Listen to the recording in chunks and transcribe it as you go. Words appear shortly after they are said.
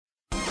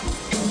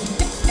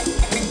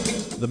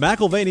The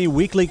McAlvany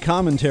Weekly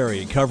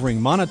Commentary,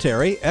 covering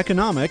monetary,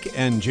 economic,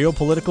 and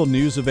geopolitical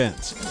news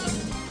events.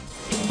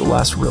 The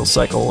last real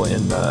cycle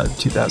in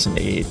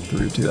 2008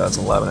 through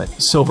 2011,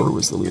 silver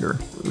was the leader.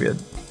 We had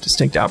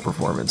distinct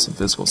outperformance in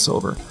physical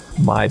silver.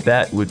 My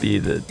bet would be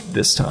that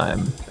this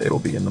time it'll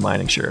be in the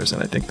mining shares,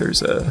 and I think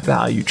there's a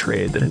value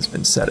trade that has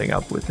been setting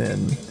up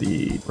within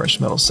the precious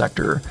metal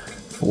sector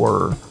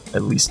for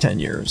at least 10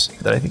 years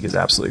that I think is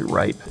absolutely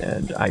ripe,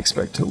 and I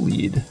expect to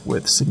lead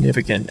with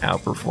significant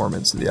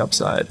outperformance to the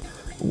upside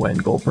when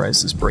gold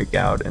prices break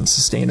out and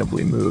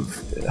sustainably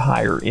move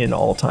higher in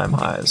all-time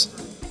highs.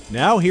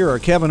 Now here are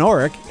Kevin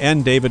Orrick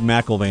and David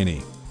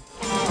McAlvany.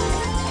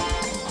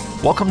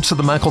 Welcome to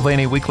the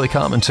McAlvany Weekly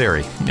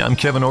Commentary. I'm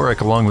Kevin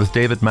Orrick along with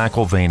David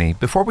McAlvany.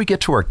 Before we get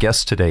to our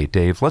guest today,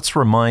 Dave, let's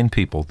remind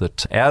people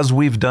that as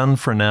we've done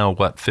for now,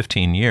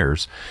 15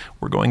 years,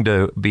 we're going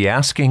to be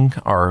asking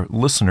our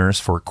listeners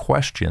for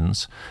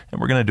questions, and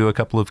we're going to do a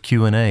couple of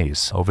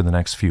Q&As over the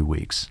next few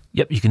weeks.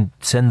 Yep, you can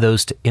send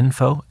those to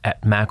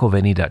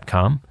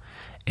info@mcalvany.com,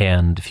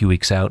 and a few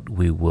weeks out,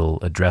 we will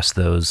address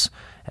those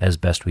as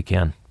best we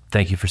can.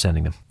 Thank you for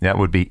sending them. That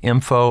would be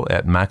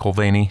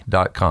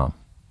info@mcalvany.com.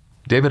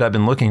 David, I've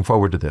been looking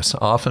forward to this.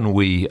 Often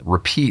we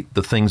repeat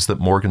the things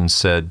that Morgan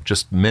said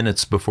just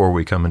minutes before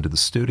we come into the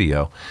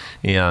studio,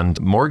 and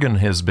Morgan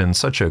has been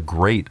such a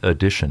great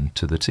addition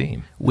to the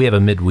team. We have a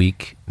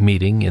midweek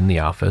meeting in the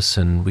office,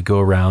 and we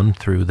go around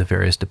through the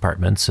various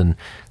departments, and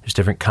there's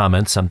different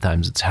comments.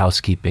 Sometimes it's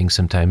housekeeping,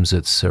 sometimes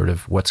it's sort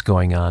of what's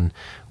going on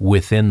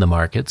within the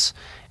markets.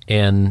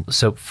 And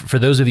so for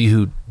those of you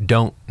who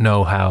don't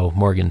know how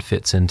Morgan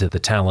fits into the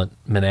talent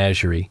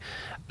menagerie,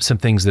 some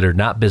things that are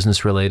not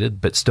business related,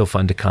 but still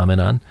fun to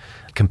comment on.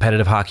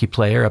 Competitive hockey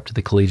player up to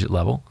the collegiate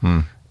level.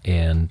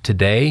 And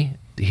today,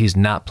 he's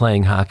not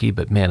playing hockey,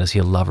 but man, is he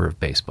a lover of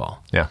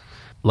baseball. Yeah.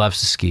 Loves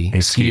to ski. He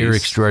Skier skis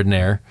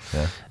extraordinaire.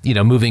 Yeah. You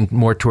know, moving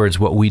more towards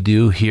what we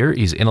do here.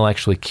 He's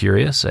intellectually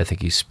curious. I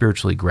think he's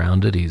spiritually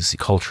grounded. He's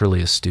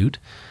culturally astute.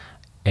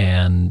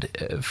 And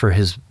for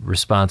his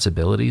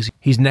responsibilities,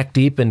 he's neck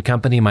deep in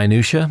company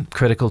minutia,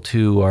 critical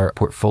to our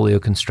portfolio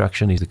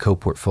construction. He's the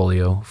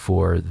co-portfolio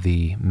for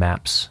the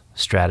MAPS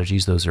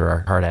strategies. Those are our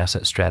hard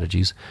asset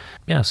strategies.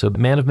 Yeah, so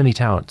man of many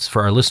talents.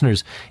 For our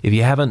listeners, if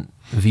you haven't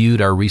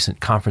viewed our recent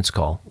conference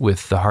call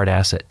with the hard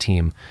asset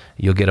team,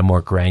 you'll get a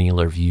more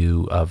granular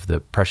view of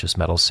the precious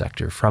metals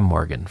sector from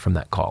Morgan from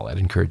that call. I'd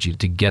encourage you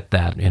to get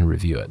that and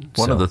review it.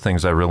 One of the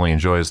things I really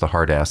enjoy is the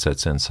hard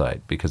assets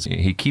insight, because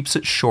he keeps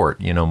it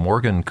short. You know,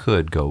 Morgan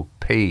could go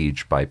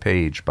page by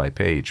page by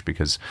page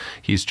because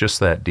he's just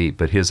that deep,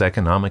 but his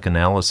economic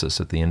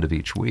analysis at the end of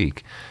each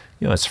week,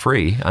 you know, it's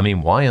free. I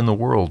mean, why in the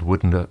world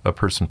wouldn't a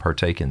person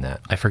partake in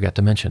that? I forgot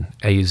to mention,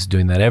 he's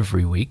doing that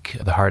every week.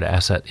 The Hard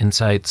Asset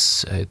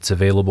Insights, it's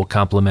available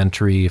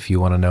complimentary if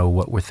you want to know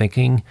what we're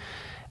thinking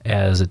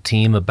as a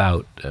team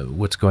about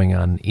what's going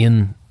on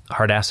in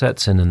hard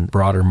assets and in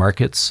broader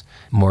markets.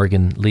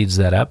 Morgan leads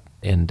that up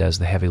and does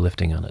the heavy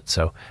lifting on it.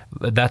 So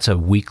that's a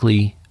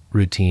weekly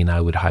routine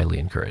I would highly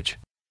encourage.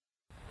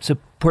 So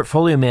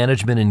portfolio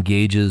management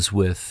engages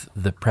with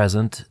the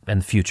present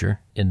and future,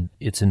 and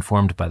it's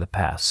informed by the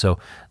past. So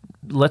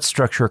let's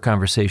structure a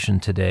conversation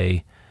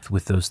today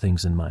with those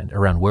things in mind,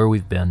 around where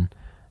we've been,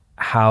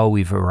 how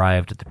we've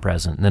arrived at the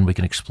present, and then we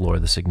can explore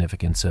the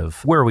significance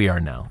of where we are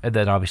now. And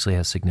that obviously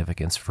has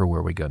significance for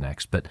where we go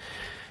next. But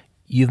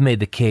you've made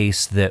the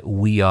case that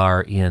we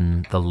are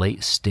in the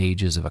late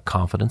stages of a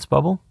confidence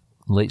bubble.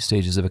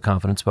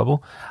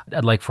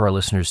 I'd like for our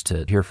listeners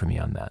to hear from you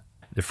on that.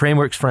 The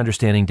frameworks for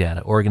understanding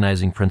data,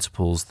 organizing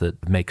principles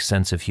that make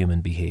sense of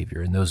human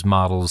behavior. And those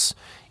models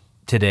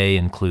today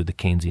include the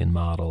Keynesian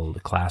model,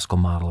 the classical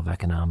model of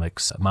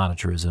economics,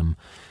 monetarism.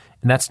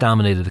 And that's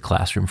dominated the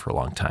classroom for a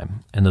long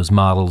time. And those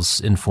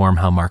models inform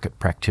how market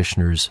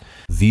practitioners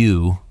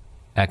view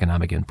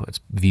economic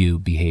inputs, view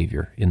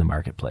behavior in the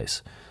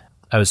marketplace.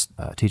 I was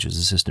a teacher's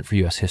assistant for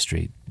U.S.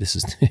 history. This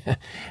is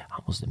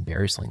almost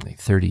embarrassingly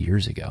 30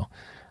 years ago.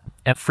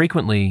 And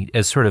frequently,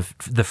 as sort of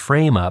the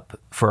frame up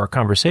for our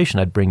conversation,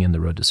 I'd bring in the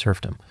Road to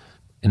Serfdom.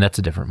 And that's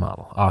a different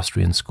model.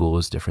 Austrian school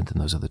is different than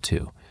those other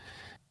two.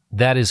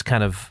 That is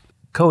kind of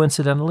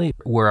coincidentally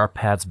where our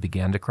paths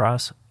began to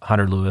cross.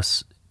 Hunter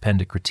Lewis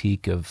penned a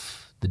critique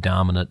of the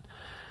dominant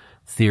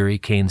theory,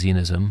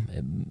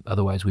 Keynesianism.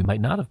 Otherwise, we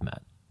might not have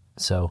met.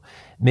 So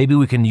maybe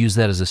we can use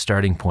that as a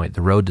starting point,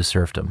 the Road to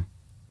Serfdom.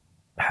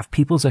 Have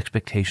people's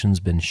expectations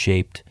been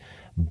shaped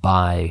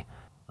by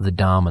the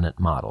dominant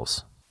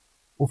models?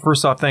 Well,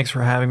 first off, thanks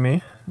for having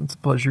me. It's a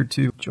pleasure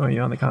to join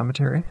you on the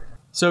commentary.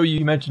 So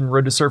you mentioned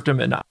Road to Serfdom,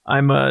 and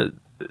I'm a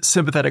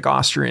sympathetic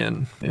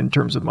Austrian in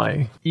terms of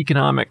my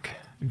economic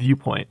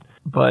viewpoint.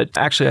 But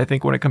actually, I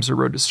think when it comes to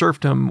Road to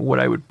Serfdom, what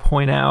I would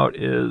point out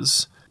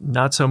is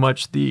not so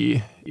much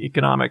the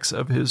economics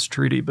of his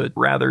treaty, but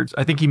rather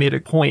I think he made a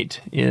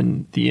point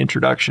in the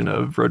introduction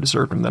of Road to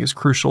Serfdom that is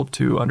crucial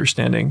to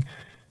understanding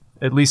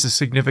at least a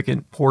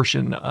significant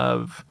portion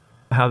of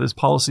how this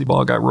policy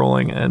ball got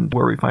rolling and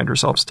where we find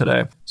ourselves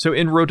today. So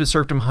in Road to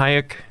Serfdom,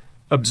 Hayek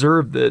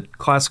observed that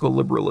classical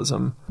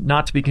liberalism,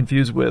 not to be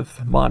confused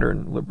with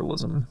modern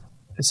liberalism,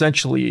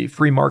 essentially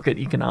free market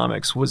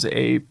economics was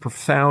a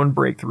profound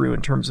breakthrough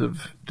in terms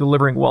of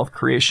delivering wealth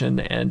creation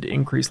and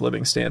increased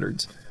living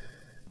standards.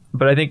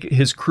 But I think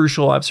his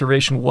crucial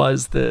observation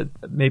was that,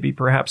 maybe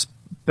perhaps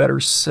better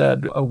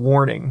said, a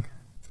warning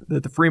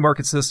that the free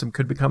market system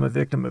could become a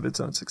victim of its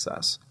own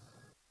success.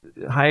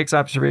 Hayek's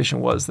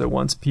observation was that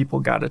once people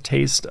got a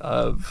taste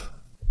of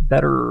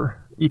better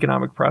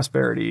economic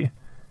prosperity,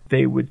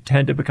 they would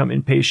tend to become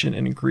impatient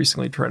and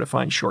increasingly try to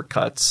find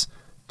shortcuts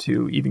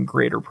to even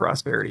greater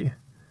prosperity.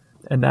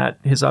 And that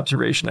his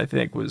observation, I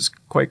think, was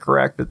quite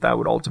correct, that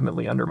would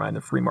ultimately undermine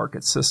the free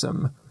market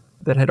system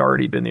that had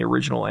already been the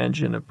original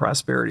engine of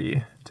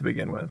prosperity to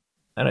begin with.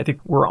 And I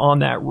think we're on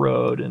that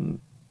road,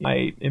 and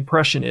my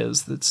impression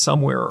is that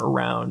somewhere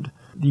around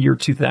the year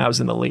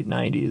 2000, the late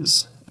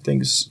 90s,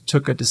 things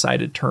took a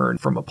decided turn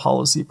from a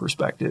policy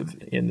perspective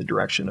in the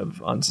direction of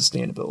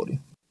unsustainability.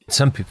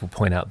 Some people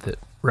point out that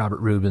Robert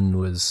Rubin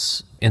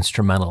was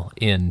instrumental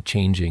in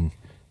changing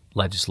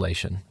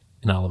legislation.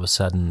 And all of a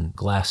sudden,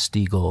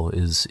 Glass-Steagall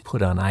is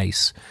put on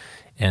ice,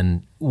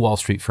 and Wall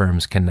Street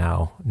firms can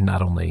now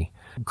not only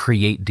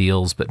create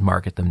deals, but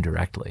market them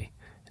directly.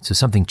 So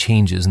something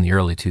changes in the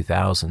early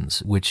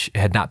 2000s, which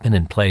had not been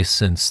in place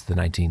since the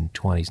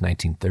 1920s,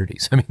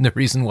 1930s. I mean, the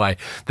reason why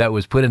that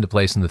was put into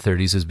place in the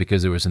 30s is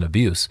because there was an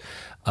abuse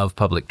of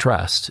public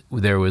trust.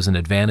 There was an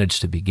advantage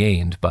to be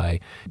gained by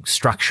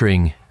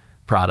structuring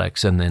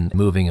products and then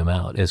moving them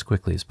out as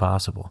quickly as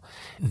possible.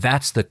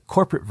 That's the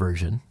corporate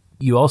version.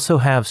 You also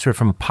have, sort of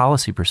from a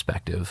policy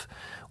perspective,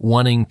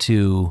 wanting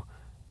to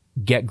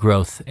get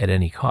growth at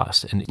any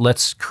cost. And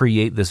let's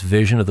create this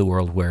vision of the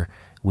world where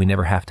we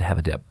never have to have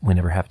a dip. We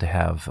never have to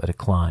have a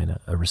decline,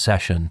 a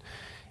recession.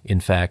 In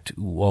fact,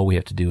 all we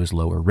have to do is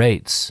lower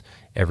rates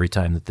every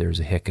time that there's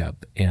a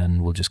hiccup,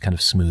 and we'll just kind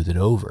of smooth it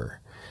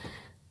over.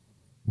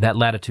 That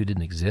latitude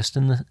didn't exist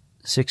in the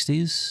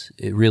 60s.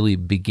 It really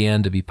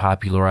began to be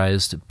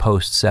popularized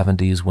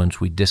post-70s once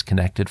we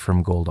disconnected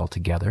from gold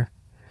altogether,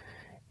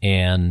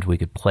 and we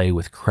could play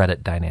with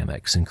credit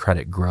dynamics and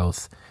credit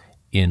growth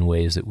in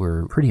ways that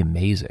were pretty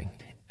amazing.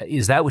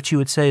 Is that what you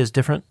would say is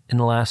different in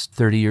the last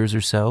 30 years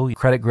or so?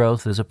 Credit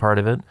growth is a part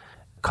of it.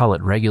 Call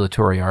it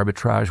regulatory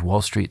arbitrage.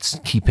 Wall Street's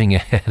keeping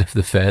ahead of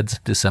the Feds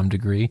to some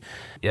degree.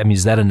 I mean,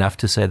 is that enough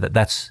to say that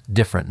that's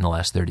different in the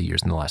last 30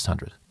 years than the last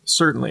 100?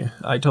 Certainly.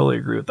 I totally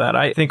agree with that.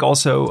 I think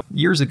also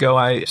years ago,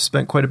 I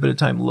spent quite a bit of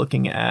time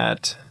looking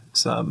at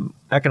some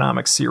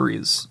economic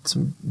series,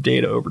 some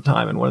data over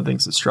time. And one of the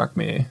things that struck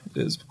me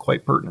is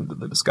quite pertinent to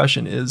the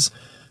discussion is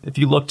if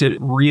you looked at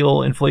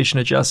real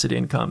inflation-adjusted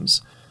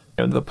incomes,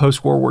 in the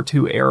post-World War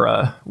II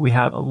era, we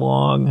have a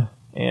long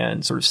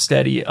and sort of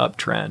steady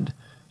uptrend.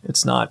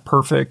 It's not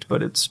perfect,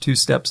 but it's 2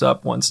 steps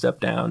up, 1 step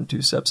down,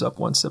 2 steps up,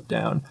 1 step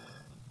down.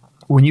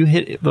 When you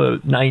hit the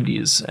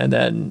 90s and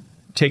then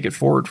take it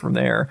forward from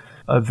there,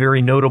 a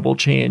very notable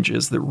change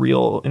is the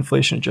real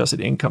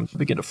inflation-adjusted incomes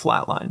begin to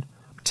flatline.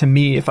 To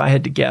me, if I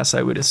had to guess,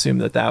 I would assume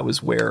that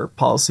was where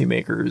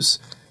policymakers,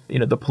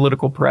 the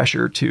political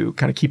pressure to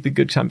kind of keep the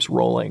good times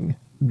rolling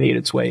made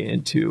its way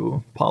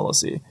into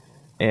policy.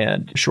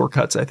 And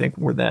shortcuts, I think,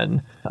 were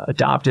then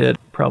adopted,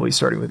 probably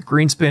starting with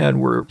Greenspan.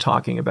 We're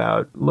talking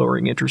about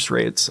lowering interest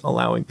rates,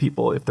 allowing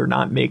people, if they're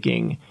not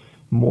making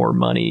more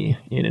money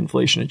in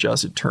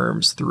inflation-adjusted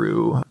terms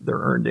through their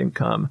earned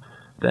income,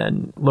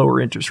 then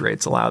lower interest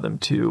rates allow them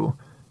to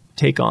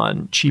take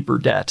on cheaper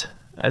debt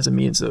as a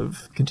means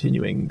of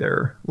continuing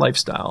their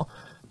lifestyle.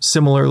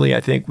 Similarly,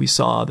 I think we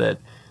saw that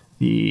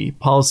the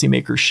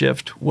policymaker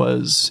shift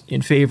was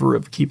in favor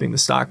of keeping the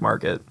stock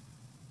market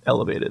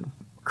elevated,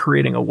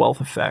 creating a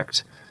wealth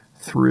effect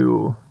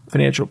through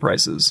financial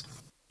prices.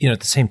 At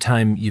the same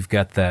time, you've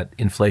got that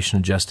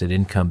inflation-adjusted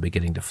income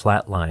beginning to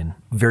flatline.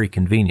 Very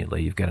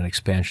conveniently, you've got an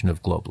expansion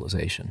of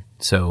globalization.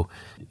 So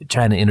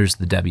China enters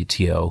the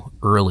WTO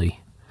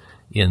early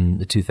in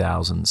the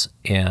 2000s,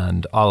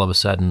 and all of a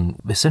sudden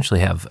essentially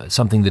have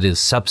something that is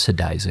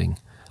subsidizing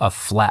a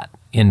flat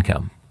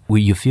income.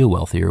 You feel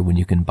wealthier when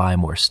you can buy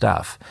more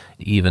stuff.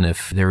 Even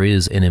if there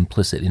is an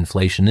implicit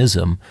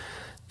inflationism,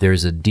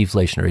 there's a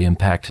deflationary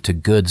impact to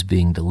goods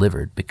being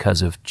delivered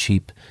because of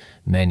cheap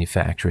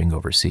manufacturing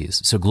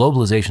overseas. So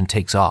globalization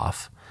takes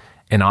off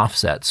and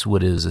offsets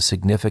what is a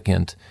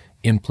significant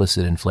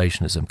implicit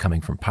inflationism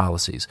coming from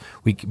policies.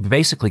 We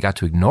basically got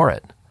to ignore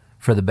it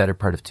for the better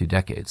part of 2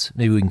 decades.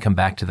 Maybe we can come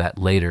back to that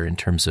later in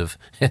terms of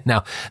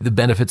now the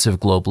benefits of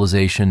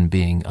globalization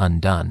being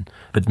undone,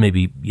 but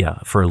maybe,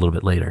 for a little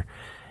bit later.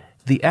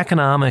 The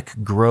economic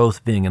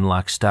growth being in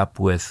lockstep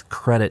with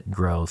credit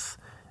growth,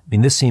 I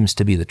mean, this seems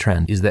to be the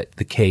trend. Is that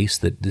the case,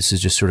 that this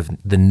is just sort of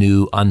the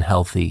new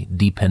unhealthy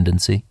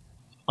dependency?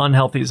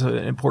 Unhealthy is an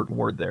important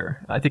word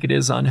there. I think it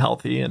is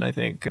unhealthy, and I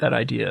think that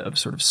idea of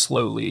sort of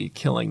slowly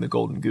killing the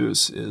golden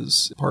goose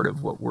is part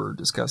of what we're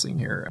discussing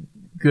here.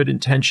 Good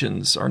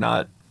intentions are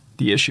not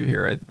the issue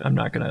here. I'm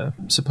not going to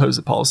suppose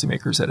that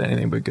policymakers had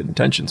anything but good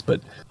intentions,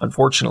 but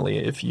unfortunately,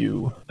 if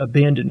you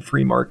abandon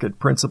free market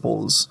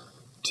principles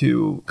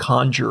to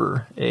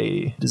conjure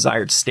a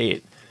desired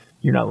state,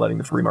 you're not letting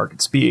the free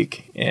market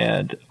speak,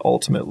 and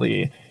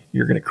ultimately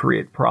you're going to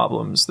create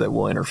problems that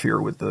will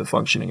interfere with the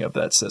functioning of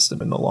that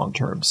system in the long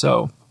term.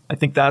 So I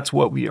think that's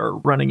what we are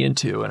running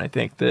into. And I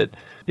think that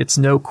it's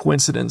no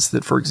coincidence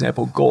that, for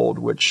example, gold,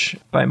 which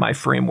by my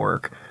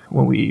framework,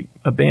 when we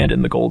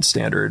abandoned the gold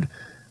standard,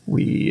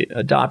 we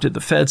adopted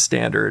the Fed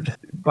standard.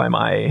 By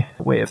my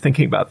way of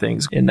thinking about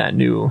things in that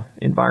new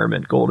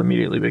environment, gold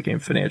immediately became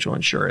financial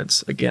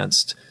insurance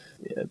against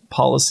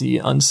policy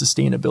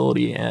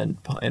unsustainability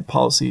and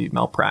policy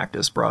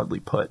malpractice, broadly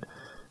put.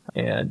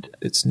 And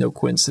it's no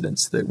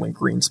coincidence that when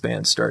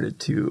Greenspan started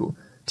to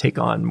take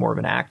on more of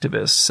an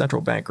activist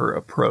central banker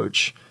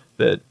approach,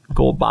 that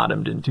gold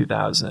bottomed in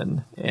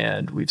 2000,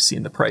 and we've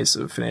seen the price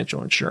of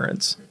financial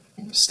insurance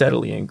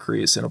steadily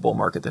increase in a bull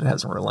market that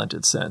hasn't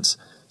relented since.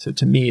 So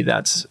to me,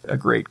 that's a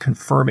great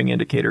confirming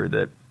indicator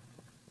that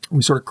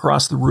we sort of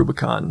crossed the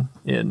Rubicon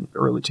in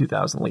early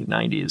 2000, late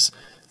 90s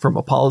from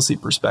a policy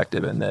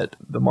perspective, and that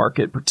the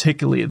market,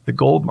 particularly the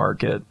gold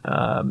market,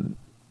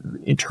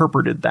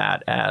 interpreted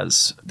that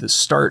as the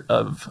start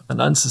of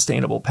an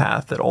unsustainable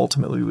path that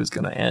ultimately was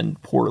going to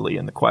end poorly.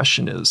 And the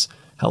question is,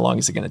 how long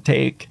is it going to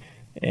take,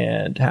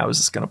 and how is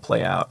this going to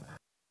play out?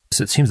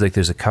 So it seems like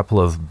there's a couple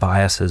of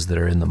biases that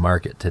are in the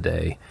market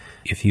today.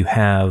 If you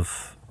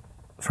have,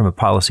 from a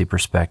policy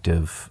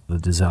perspective, the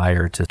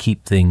desire to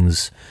keep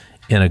things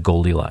in a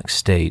Goldilocks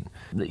state,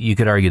 you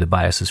could argue the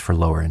bias is for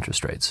lower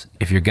interest rates.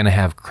 If you're going to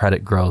have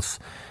credit growth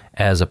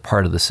as a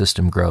part of the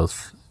system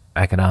growth,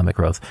 economic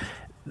growth,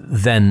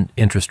 then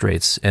interest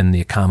rates and the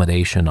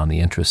accommodation on the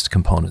interest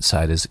component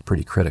side is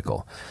pretty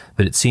critical.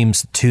 But it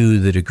seems to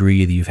the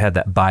degree that you've had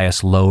that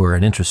bias lower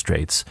in interest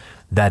rates,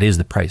 that is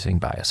the pricing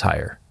bias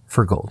higher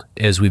for gold.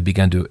 As we've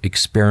begun to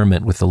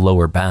experiment with the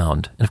lower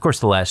bound, and of course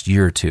the last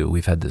year or two,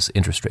 we've had this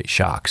interest rate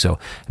shock. So,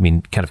 I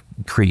mean, kind of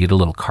create a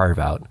little carve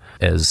out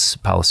as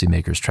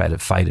policymakers try to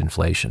fight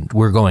inflation.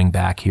 We're going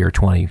back here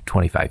 20,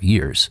 25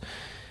 years.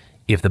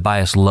 If the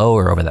bias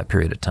lower over that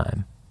period of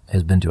time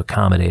has been to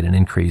accommodate an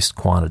increased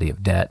quantity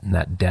of debt, and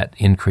that debt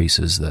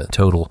increases the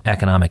total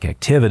economic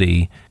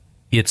activity,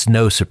 it's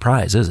no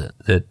surprise, is it,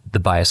 that the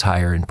bias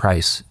higher in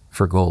price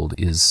for gold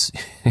is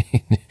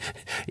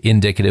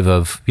indicative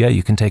of, yeah,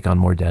 you can take on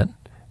more debt,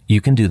 you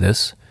can do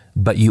this,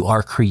 but you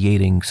are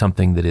creating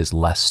something that is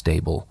less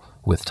stable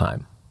with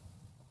time.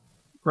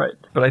 Right.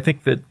 But I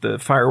think that the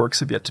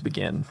fireworks have yet to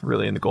begin,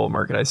 really, in the gold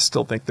market. I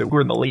still think that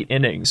we're in the late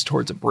innings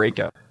towards a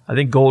breakout. I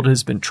think gold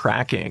has been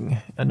tracking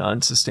an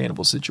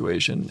unsustainable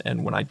situation.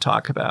 And when I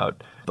talk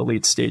about the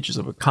late stages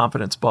of a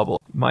confidence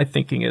bubble, my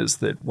thinking is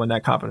that when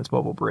that confidence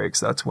bubble breaks,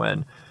 that's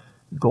when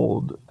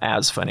gold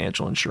as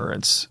financial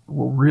insurance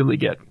will really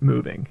get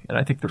moving. And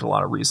I think there's a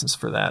lot of reasons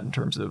for that in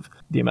terms of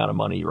the amount of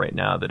money right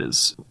now that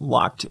is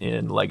locked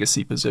in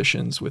legacy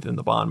positions within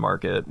the bond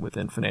market,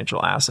 within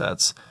financial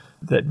assets,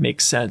 that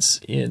makes sense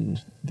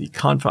in the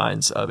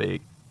confines of a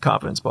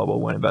confidence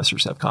bubble when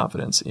investors have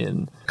confidence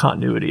in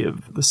continuity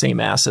of the same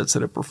assets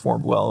that have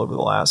performed well over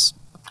the last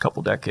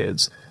couple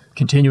decades,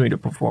 continuing to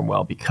perform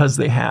well because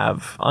they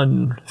have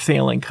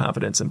unfailing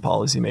confidence in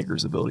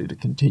policymakers' ability to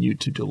continue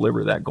to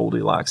deliver that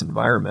Goldilocks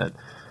environment.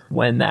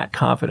 When that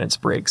confidence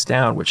breaks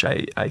down, which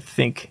I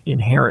think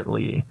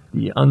inherently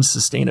the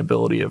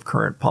unsustainability of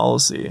current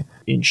policy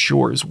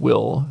ensures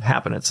will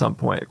happen at some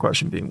point, the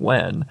question being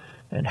when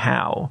and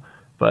how.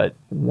 But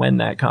when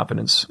that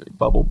confidence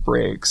bubble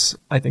breaks,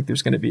 I think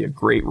there's going to be a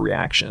great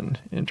reaction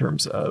in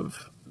terms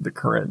of the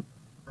current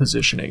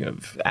positioning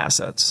of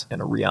assets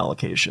and a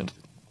reallocation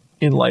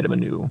in light of a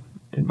new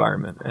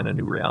environment and a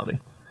new reality.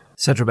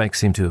 Central banks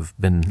seem to have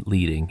been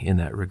leading in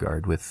that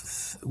regard,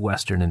 with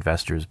Western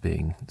investors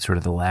being sort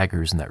of the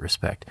laggers in that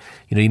respect.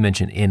 You know, you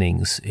mentioned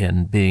innings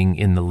and being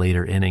in the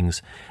later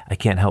innings. I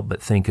can't help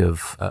but think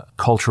of a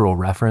cultural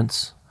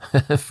reference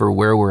for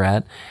where we're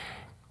at.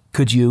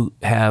 Could you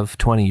have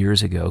 20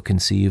 years ago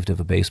conceived of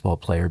a baseball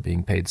player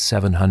being paid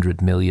 $700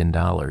 million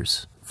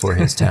for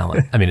his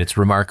talent? I mean, it's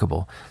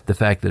remarkable. The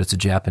fact that it's a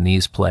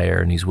Japanese player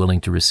and he's willing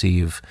to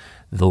receive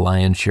the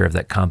lion's share of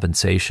that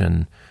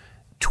compensation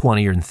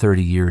 20 or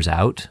 30 years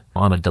out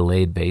on a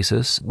delayed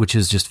basis, which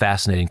is just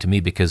fascinating to me,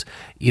 because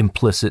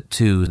implicit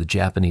to the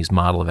Japanese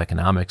model of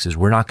economics is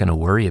we're not going to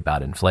worry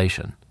about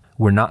inflation.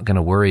 We're not going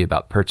to worry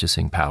about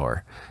purchasing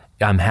power.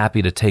 I'm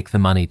happy to take the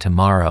money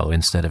tomorrow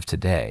instead of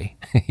today.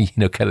 You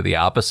know, kind of the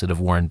opposite of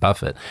Warren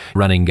Buffett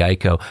running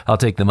Geico. I'll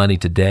take the money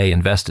today,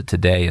 invest it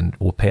today, and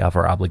we'll pay off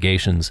our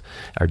obligations,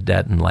 our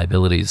debt and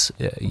liabilities,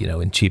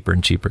 in cheaper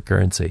and cheaper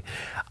currency.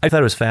 I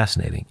thought it was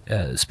fascinating.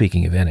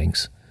 Speaking of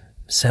innings,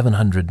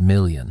 $700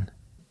 million.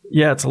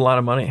 Yeah, it's a lot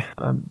of money.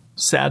 I'm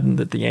saddened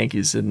that the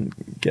Yankees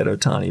didn't get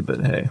Ohtani,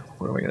 but hey,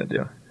 what are we going to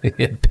do?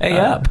 Pay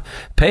up.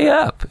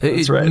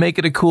 That's right. Make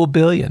it a cool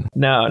billion.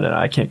 No,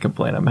 I can't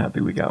complain. I'm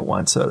happy we got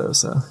Juan Soto.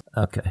 So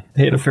okay,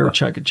 paid a fair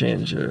chunk of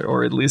change,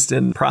 or at least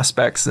in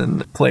prospects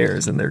and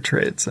players in their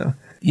trade. So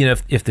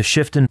if the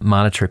shift in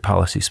monetary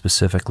policy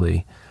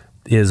specifically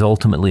is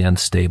ultimately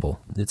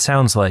unstable, it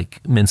sounds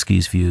like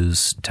Minsky's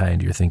views tie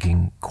into your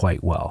thinking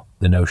quite well.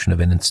 The notion of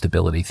an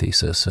instability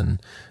thesis,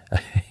 and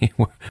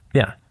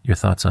yeah, your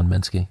thoughts on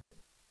Minsky?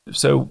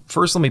 So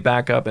first, let me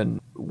back up. And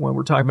when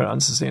we're talking about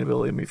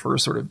unsustainability, let me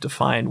first sort of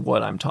define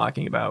what I'm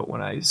talking about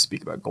when I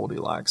speak about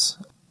Goldilocks.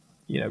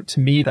 To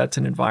me, that's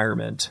an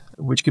environment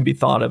which can be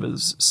thought of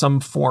as some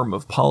form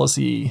of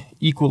policy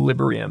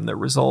equilibrium that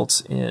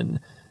results in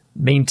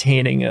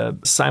maintaining a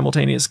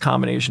simultaneous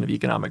combination of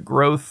economic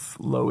growth,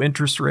 low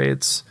interest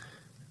rates,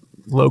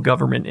 low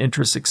government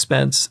interest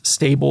expense,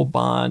 stable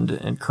bond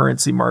and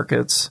currency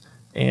markets,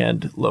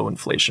 and low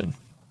inflation.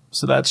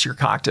 So that's your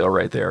cocktail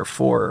right there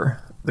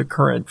for the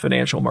current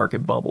financial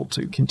market bubble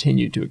to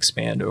continue to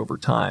expand over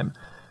time.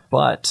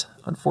 But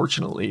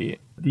unfortunately,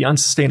 the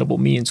unsustainable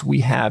means we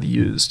have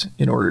used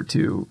in order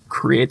to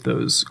create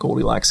those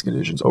Goldilocks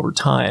conditions over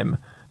time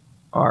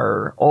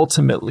are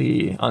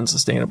ultimately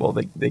unsustainable.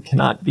 They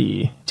cannot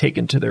be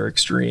taken to their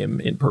extreme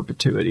in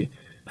perpetuity.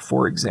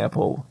 For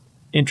example,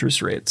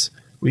 interest rates.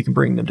 We can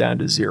bring them down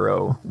to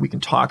zero. We can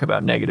talk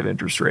about negative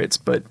interest rates,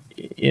 but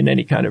in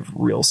any kind of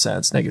real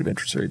sense, negative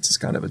interest rates is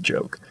kind of a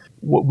joke.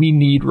 What we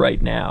need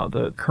right now,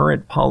 the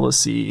current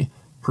policy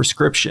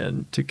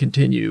prescription to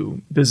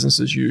continue business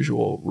as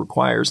usual,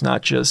 requires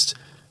not just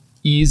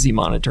easy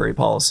monetary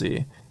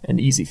policy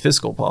and easy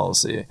fiscal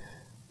policy,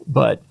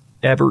 but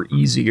ever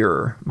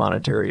easier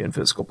monetary and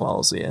fiscal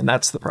policy. And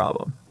that's the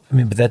problem.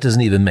 But that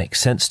doesn't even make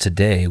sense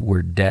today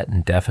where debt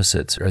and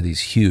deficits are these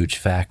huge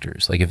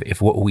factors. Like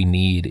if what we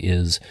need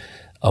is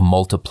a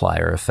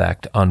multiplier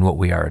effect on what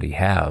we already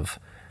have,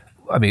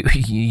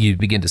 you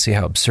begin to see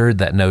how absurd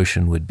that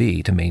notion would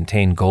be to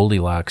maintain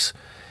Goldilocks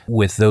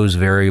with those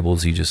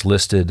variables you just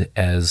listed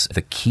as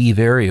the key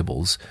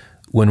variables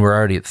when we're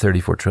already at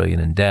 $34 trillion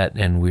in debt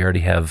and we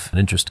already have an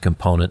interest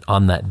component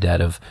on that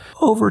debt of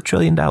over $1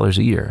 trillion a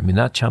year.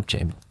 Not chump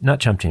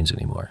change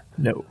anymore.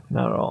 No,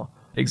 not at all.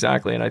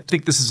 Exactly. And I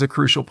think this is a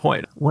crucial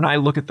point. When I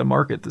look at the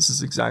market, this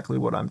is exactly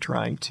what I'm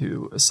trying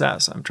to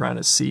assess. I'm trying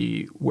to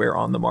see where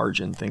on the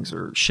margin things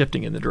are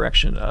shifting in the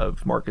direction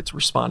of markets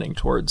responding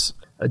towards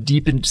a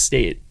deepened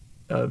state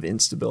of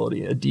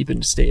instability, a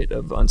deepened state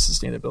of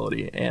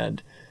unsustainability,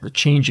 and the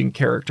changing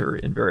character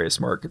in various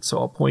markets. So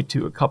I'll point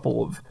to a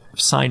couple of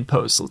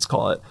signposts, let's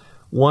call it.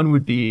 One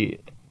would be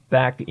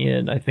back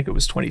in, I think it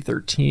was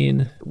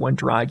 2013, when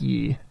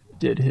Draghi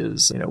did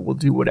his, we'll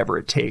do whatever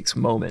it takes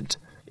moment.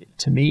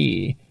 To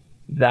me,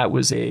 that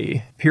was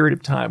a period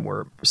of time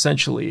where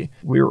essentially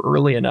we were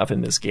early enough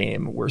in this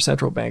game where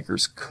central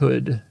bankers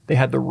they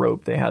had the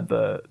rope, they had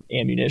the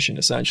ammunition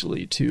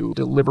essentially to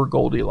deliver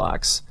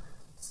Goldilocks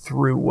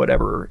through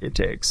whatever it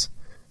takes.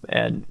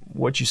 And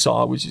what you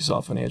saw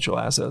financial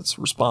assets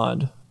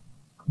respond,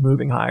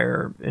 moving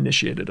higher,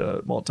 initiated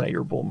a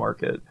multi-year bull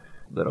market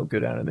that'll go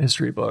down in the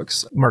history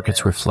books.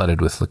 Markets were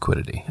flooded with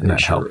liquidity, and that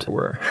helped.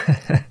 Were.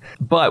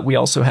 But we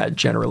also had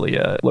generally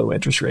a low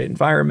interest rate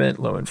environment,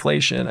 low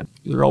inflation.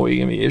 There are always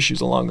going to be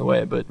issues along the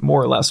way, but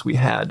more or less we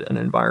had an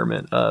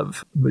environment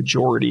of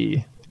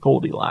majority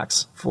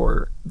Goldilocks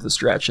for the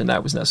stretch, and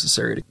that was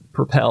necessary to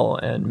propel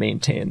and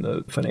maintain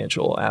the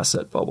financial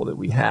asset bubble that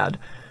we had.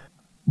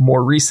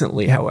 More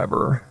recently,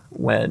 however,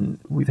 when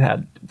we've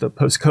had the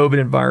post-COVID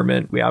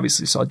environment, we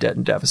obviously saw debt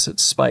and deficit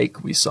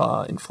spike. We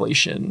saw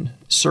inflation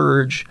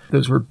surge.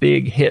 Those were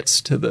big hits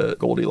to the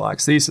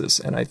Goldilocks thesis.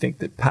 And I think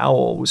that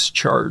Powell was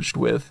charged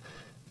with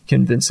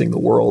convincing the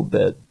world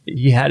that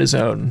he had his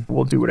own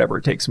we'll do whatever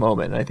it takes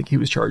moment. And I think he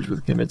was charged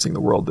with convincing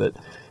the world that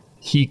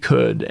he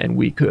could and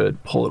we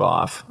could pull it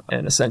off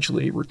and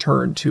essentially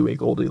return to a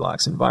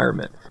Goldilocks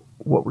environment.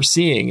 What we're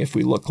seeing, if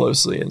we look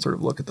closely and sort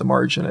of look at the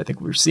margin, I think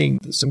we're seeing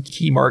some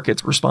key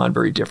markets respond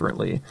very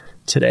differently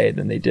today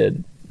than they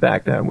did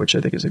back then, which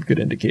I think is a good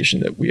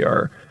indication that we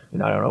are,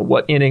 I don't know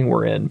what inning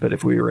we're in, but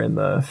if we were in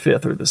the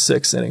 5th or the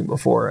 6th inning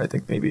before, I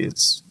think maybe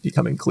it's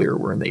becoming clear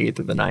we're in the 8th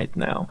or the 9th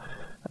now.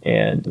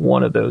 And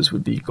one of those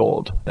would be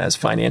gold. As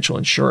financial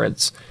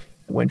insurance,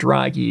 when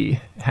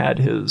Draghi had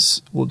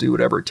his we'll do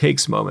whatever it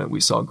takes moment, we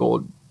saw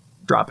gold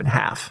drop in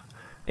half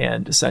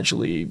and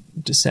essentially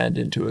descend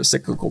into a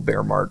cyclical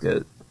bear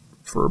market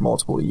for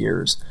multiple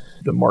years.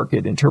 The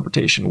market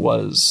interpretation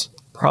was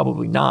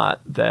probably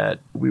not that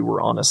we were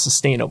on a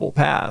sustainable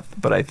path,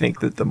 but I think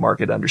that the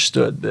market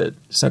understood that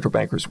central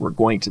bankers were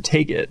going to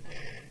take it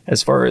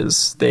as far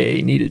as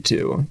they needed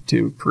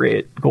to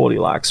create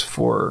Goldilocks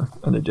for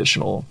an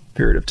additional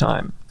period of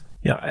time.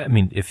 Yeah,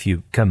 if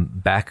you come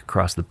back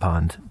across the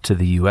pond to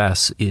the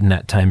U.S., in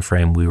that time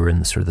frame, we were in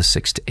the sort of the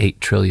 $6 to $8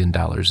 trillion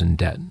in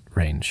debt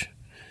range.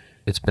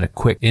 It's been a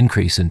quick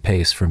increase in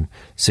pace from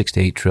 6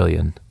 to 8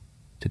 trillion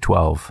to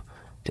 12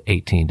 to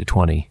 18 to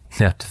 20,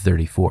 now to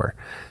 34.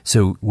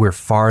 So we're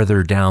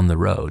farther down the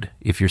road.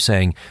 If you're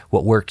saying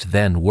what worked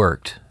then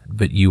worked,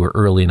 but you were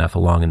early enough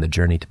along in the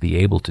journey to be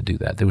able to do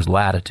that. There was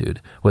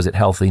latitude. Was it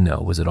healthy? No.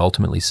 Was it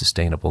ultimately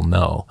sustainable?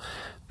 No.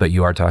 But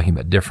you are talking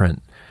about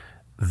different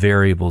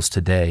variables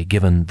today,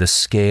 given the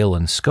scale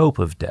and scope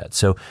of debt.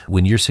 So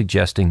when you're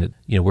suggesting that,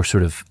 we're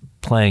sort of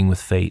playing with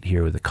fate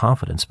here with a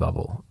confidence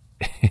bubble,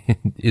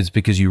 is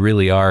because you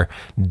really are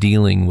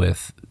dealing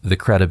with the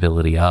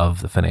credibility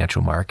of the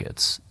financial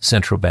markets,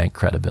 central bank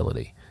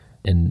credibility.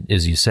 And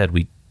as you said,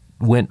 we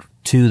went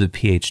to the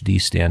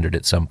PhD standard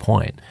at some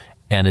point,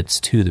 And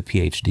it's to the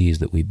PhDs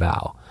that we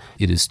bow.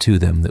 It is to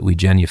them that we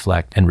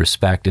genuflect and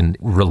respect and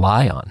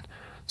rely on.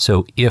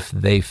 So if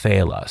they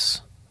fail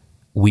us,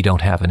 we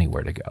don't have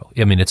anywhere to go.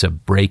 I mean, it's a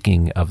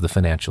breaking of the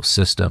financial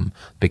system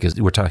because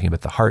we're talking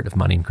about the heart of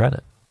money and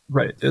credit.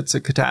 Right. It's a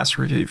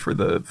catastrophe for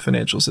the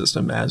financial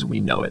system as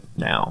we know it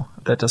now.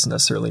 That doesn't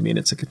necessarily mean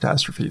it's a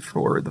catastrophe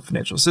for the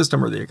financial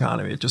system or the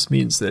economy. It just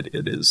means that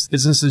it is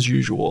business as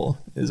usual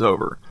is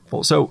over.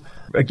 So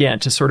again,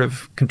 to sort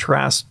of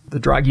contrast the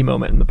Draghi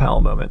moment and the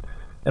Powell moment,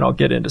 and I'll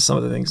get into some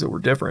of the things that were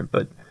different,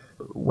 but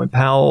when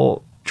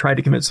Powell tried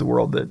to convince the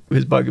world that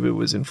his bugaboo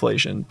was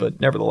inflation,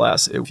 but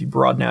nevertheless, if you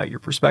broaden out your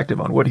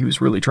perspective on what he was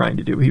really trying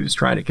to do, he was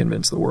trying to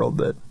convince the world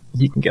that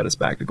he can get us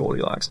back to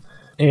Goldilocks.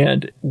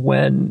 And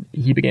when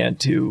he began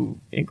to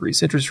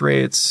increase interest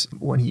rates,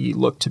 when he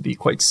looked to be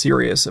quite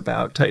serious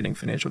about tightening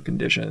financial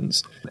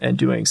conditions and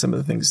doing some of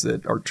the things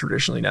that are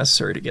traditionally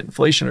necessary to get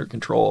inflation under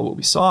control, what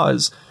we saw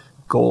is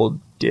gold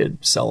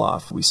did sell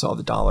off. We saw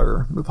the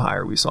dollar move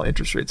higher. We saw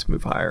interest rates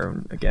move higher.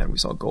 And again, we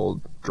saw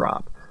gold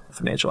drop.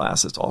 Financial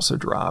assets also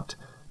dropped.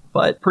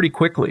 But pretty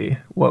quickly,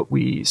 what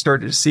we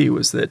started to see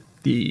was that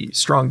the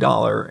strong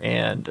dollar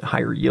and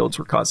higher yields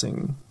were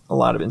causing a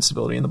lot of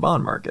instability in the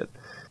bond market.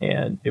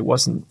 And it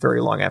wasn't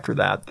very long after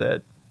that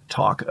that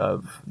talk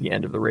of the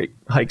end of the rate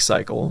hike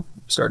cycle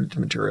started to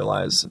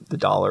materialize. The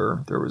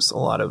dollar, there was a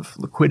lot of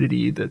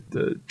liquidity that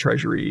the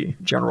Treasury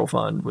General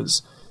Fund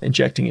was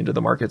injecting into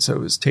the market. So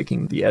it was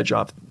taking the edge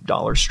off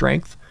dollar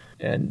strength.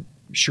 And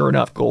sure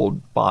enough,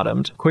 gold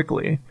bottomed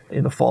quickly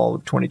in the fall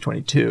of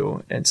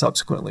 2022 and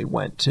subsequently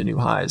went to new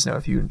highs. Now,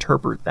 if you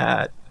interpret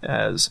that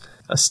as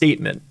a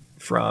statement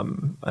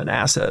from an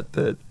asset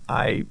that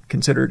I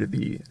consider to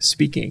be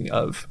speaking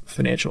of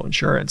financial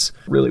insurance,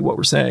 really what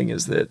we're saying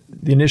is that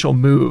the initial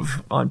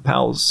move on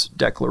Powell's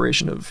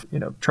declaration of,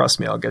 trust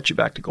me, I'll get you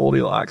back to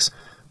Goldilocks,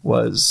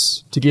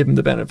 was to give him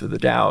the benefit of the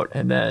doubt.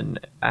 And then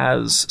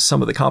as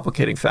some of the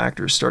complicating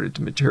factors started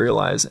to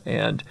materialize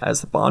and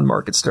as the bond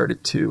market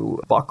started to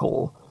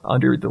buckle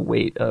under the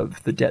weight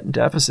of the debt and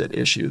deficit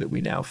issue that we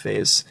now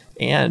face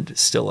and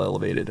still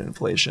elevated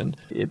inflation,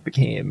 it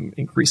became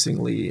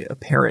increasingly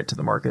apparent to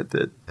the market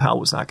that Powell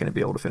was not going to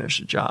be able to finish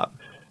the job.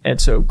 And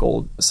so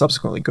gold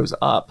subsequently goes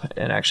up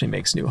and actually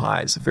makes new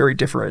highs. A very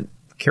different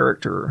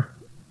character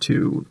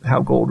to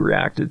how gold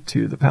reacted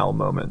to the Powell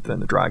moment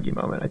than the Draghi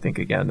moment. I think,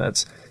 again,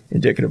 that's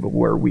indicative of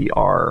where we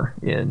are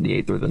in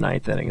the 8th or the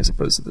 9th inning as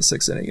opposed to the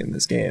 6th inning in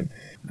this game.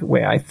 The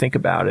way I think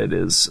about it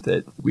is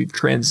that we've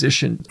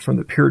transitioned from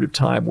the period of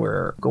time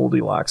where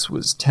Goldilocks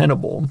was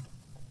tenable.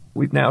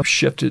 We've now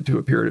shifted to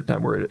a period of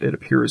time where it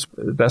appears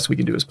the best we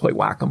can do is play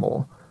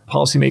whack-a-mole.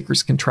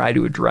 Policymakers can try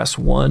to address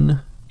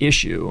one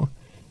issue,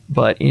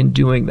 but in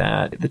doing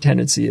that, the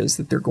tendency is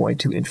that they're going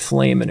to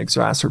inflame and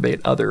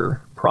exacerbate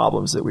other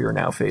problems that we are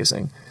now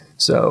facing.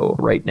 So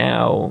right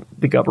now,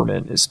 the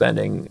government is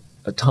spending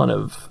a ton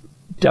of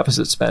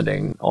deficit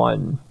spending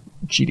on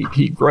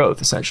GDP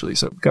growth, essentially.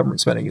 So government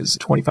spending is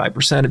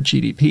 25% of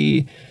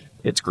GDP.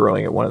 It's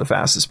growing at one of the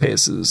fastest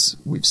paces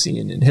we've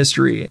seen in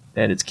history,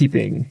 and it's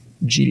keeping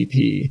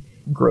GDP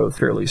growth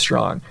fairly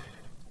strong.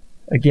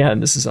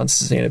 Again, this is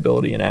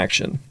unsustainability in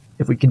action.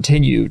 If we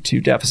continue to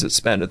deficit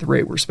spend at the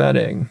rate we're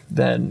spending,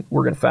 then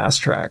we're going to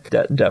fast track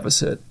debt and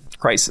deficit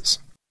crisis.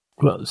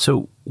 Well,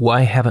 so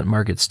why haven't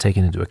markets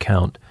taken into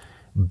account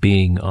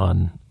being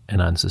on an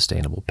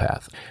unsustainable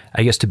path?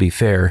 I guess to be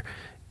fair,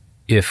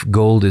 if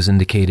gold is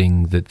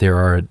indicating that there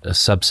are a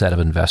subset of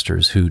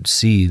investors who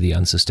see the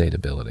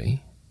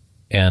unsustainability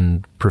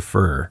and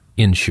prefer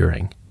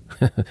insuring,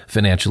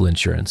 financial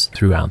insurance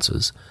through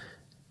ounces,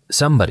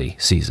 somebody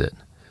sees it.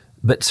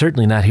 But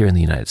certainly not here in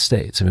the United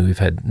States. I mean, we've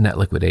had net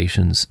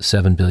liquidations,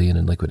 $7 billion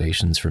in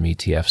liquidations from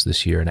ETFs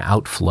this year, an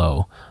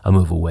outflow, a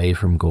move away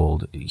from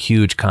gold,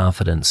 huge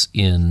confidence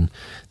in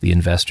the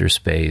investor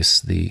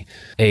space, the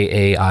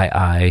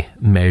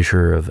AAII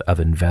measure of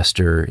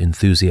investor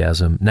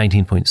enthusiasm,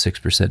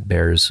 19.6%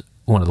 bears,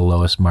 one of the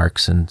lowest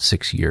marks in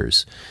 6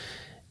 years.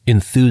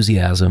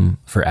 Enthusiasm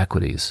for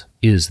equities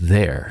is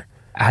there.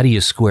 How do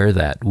you square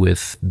that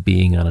with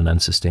being on an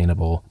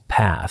unsustainable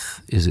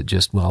path? Is it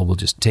just, well, we'll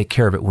just take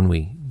care of it when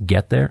we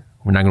get there?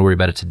 We're not going to worry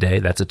about it today.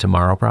 That's a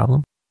tomorrow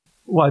problem?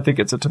 Well, I think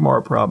it's a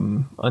tomorrow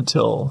problem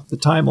until the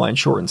timeline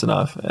shortens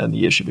enough and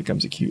the issue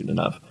becomes acute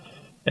enough.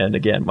 And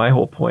again, my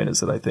whole point is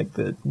that I think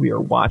that we are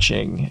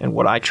watching, and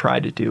what I try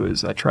to do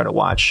is I try to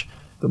watch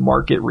the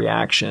market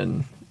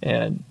reaction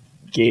and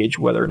gauge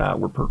whether or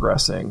not we're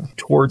progressing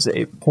towards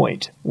a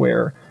point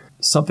where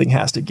something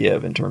has to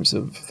give in terms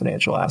of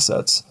financial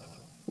assets,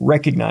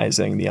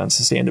 recognizing the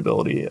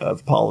unsustainability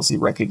of policy,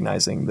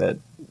 recognizing that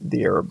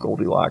the era of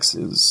Goldilocks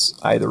is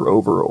either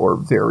over or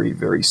very,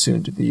 very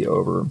soon to be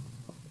over.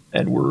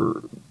 And we're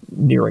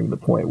nearing the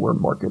point where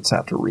markets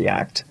have to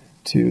react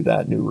to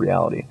that new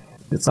reality.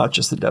 It's not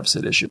just the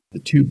deficit issue. The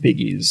two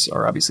biggies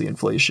are obviously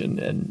inflation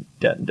and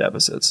debt and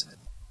deficits.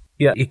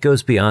 Yeah, it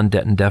goes beyond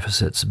debt and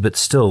deficits, but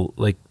still,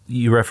 like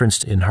you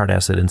referenced in Hard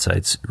Asset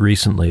Insights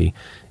recently,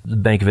 the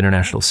Bank of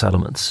International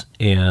Settlements,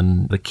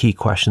 and the key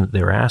question that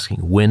they were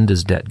asking, when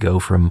does debt go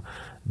from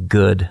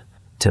good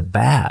to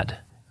bad.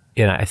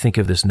 And I think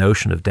of this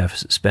notion of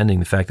deficit spending,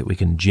 the fact that we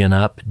can gin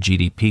up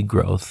GDP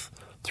growth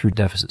through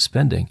deficit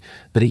spending.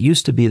 But it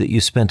used to be that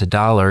you spent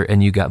 $1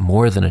 and you got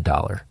more than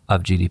 $1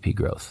 of GDP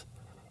growth.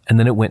 And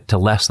then it went to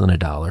less than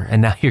 $1.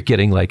 And now you're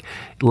getting like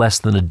less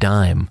than a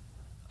dime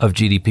of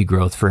GDP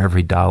growth for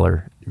every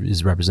dollar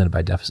is represented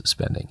by deficit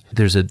spending.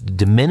 There's a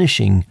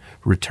diminishing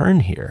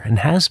return here and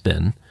has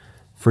been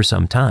for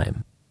some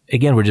time.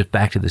 Again, we're just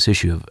back to this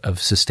issue of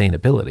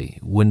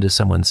sustainability. When does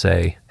someone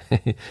say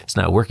it's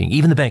not working?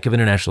 Even the Bank of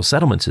International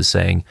Settlements is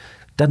saying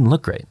doesn't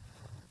look great.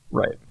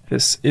 Right.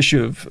 This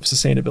issue of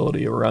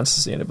sustainability or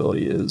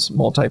unsustainability is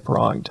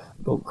multi-pronged.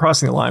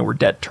 Crossing the line where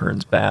debt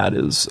turns bad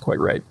is quite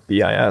right.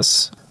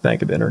 BIS,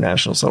 Bank of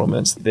International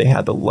Settlements, they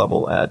had the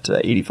level at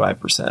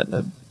 85%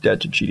 of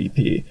debt to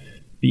GDP.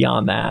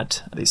 Beyond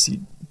that, they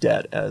see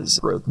debt as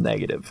growth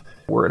negative.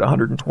 We're at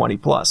 120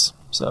 plus,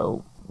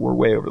 so we're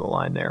way over the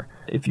line there.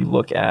 If you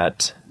look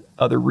at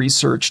other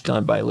research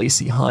done by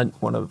Lacey Hunt,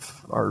 one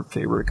of our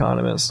favorite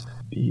economists,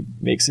 he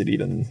makes it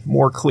even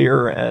more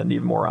clear and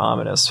even more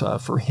ominous.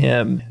 For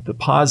him, the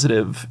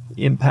positive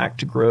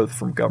impact to growth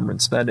from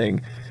government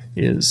spending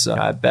is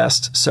at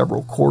best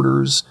several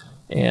quarters.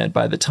 And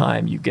by the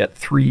time you get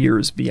 3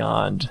 years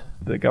beyond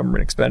the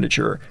government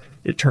expenditure,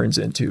 it turns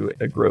into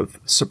a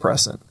growth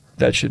suppressant.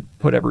 That should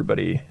put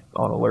everybody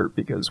on alert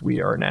because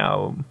we are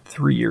now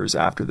 3 years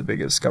after the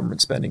biggest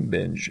government spending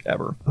binge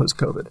ever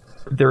post-COVID.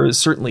 There is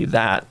certainly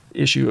that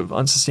issue of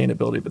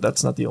unsustainability, but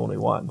that's not the only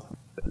one.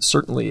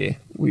 Certainly,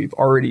 we've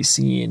already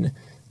seen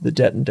the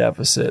debt and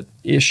deficit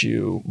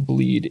issue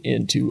bleed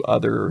into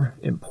other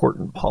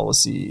important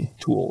policy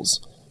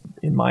tools.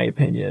 In my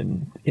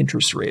opinion,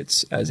 interest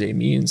rates as a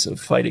means of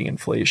fighting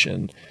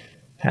inflation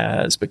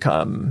has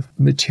become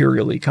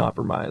materially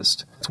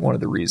compromised. It's one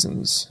of the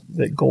reasons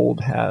that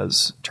gold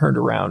has turned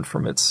around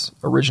from its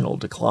original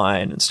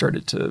decline and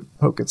started to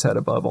poke its head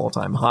above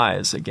all-time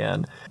highs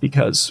again,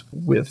 because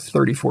with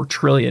 $34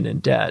 trillion in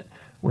debt,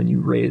 when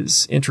you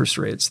raise interest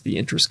rates, the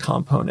interest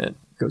component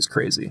goes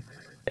crazy.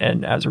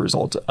 And as a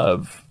result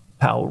of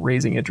Powell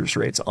raising interest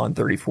rates on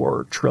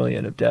 $34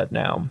 trillion of debt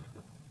now,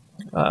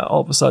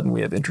 all of a sudden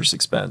we have interest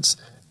expense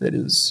that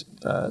is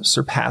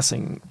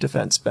surpassing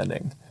defense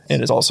spending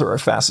and is also our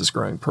fastest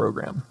growing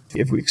program.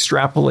 If we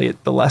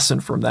extrapolate the lesson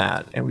from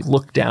that and we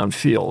look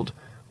downfield,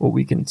 what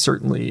we can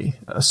certainly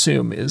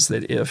assume is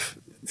that if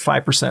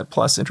 5%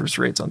 plus interest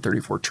rates on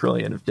 $34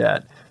 trillion of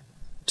debt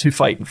to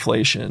fight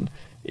inflation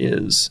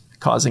is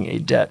causing a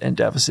debt and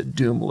deficit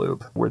doom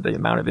loop where the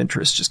amount of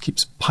interest just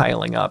keeps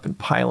piling up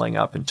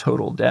in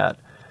total debt,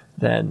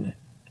 then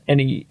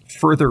any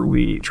further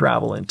we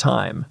travel in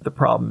time, the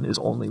problem is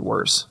only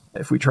worse.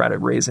 If we try to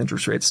raise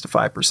interest rates to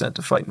 5%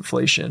 to fight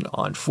inflation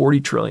on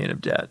 $40 trillion of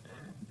debt,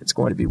 it's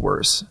going to be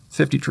worse.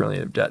 $50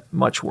 trillion of debt,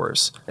 much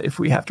worse. If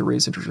we have to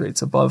raise interest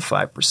rates above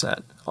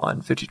 5%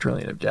 on $50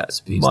 trillion of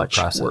debt, much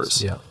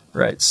worse. Yeah.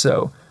 Right.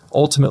 So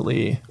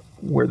ultimately,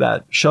 where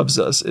that shoves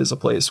us is a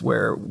place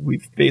where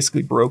we've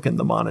basically broken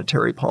the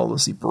monetary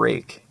policy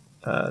brake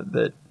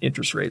that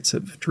interest rates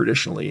have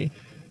traditionally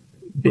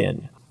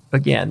been.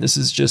 Again, this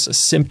is just a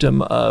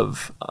symptom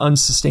of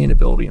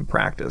unsustainability in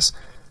practice.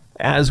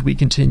 As we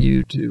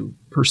continue to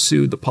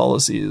pursue the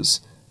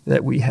policies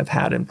that we have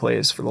had in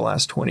place for the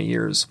last 20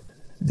 years,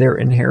 their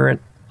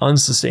inherent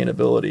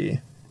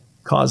unsustainability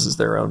causes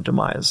their own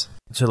demise.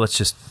 So let's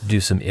just do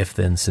some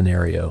if-then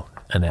scenario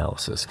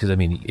analysis. Because, I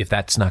mean, if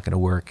that's not going to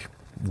work,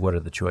 what are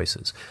the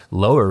choices?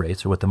 Lower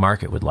rates are what the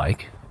market would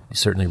like. It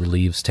certainly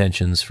relieves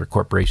tensions for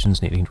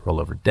corporations needing to roll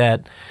over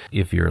debt.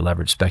 If you're a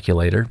leveraged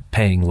speculator,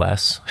 paying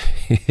less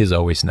is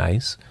always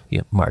nice. You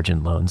have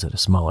margin loans at a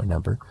smaller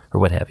number or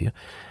what have you.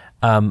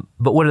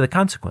 But what are the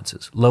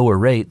consequences? Lower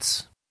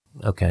rates,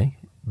 okay.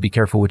 Be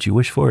careful what you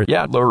wish for.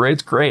 Yeah, lower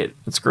rates, great.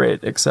 It's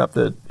great, except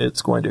that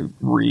it's going to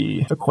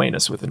reacquaint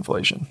us with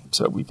inflation.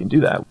 So we can do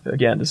that.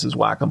 Again, this is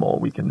whack-a-mole.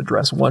 We can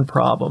address one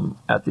problem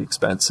at the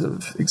expense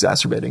of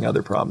exacerbating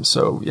other problems.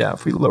 So yeah,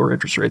 if we lower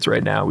interest rates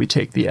right now, we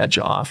take the edge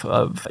off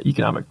of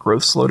economic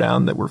growth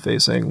slowdown that we're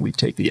facing. We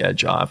take the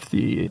edge off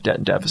the debt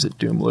and deficit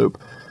doom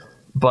loop.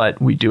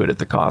 But we do it at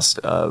the cost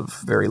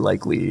of very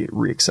likely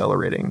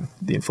reaccelerating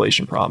the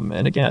inflation problem.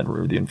 And again,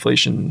 the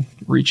inflation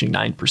reaching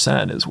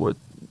 9% is what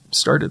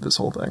started this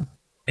whole thing.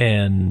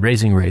 And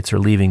raising rates or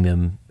leaving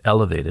them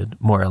elevated,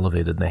 more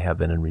elevated than they have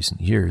been in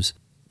recent years,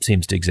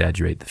 seems to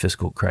exaggerate the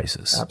fiscal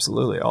crisis.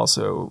 Absolutely.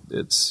 Also,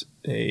 it's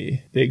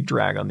a big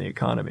drag on the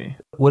economy.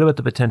 What about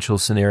the potential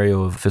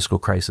scenario of fiscal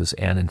crisis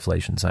and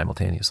inflation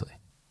simultaneously?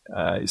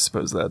 I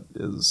suppose that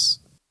is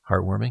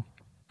heartwarming.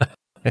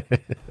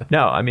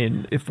 No, I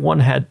mean, if one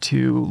had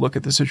to look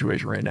at the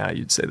situation right now,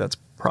 you'd say that's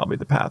probably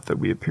the path that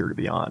we appear to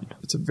be on.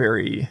 It's a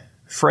very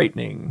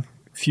frightening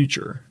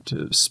future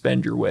to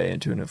spend your way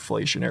into an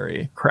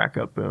inflationary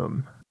crack-up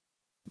boom.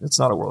 It's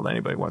not a world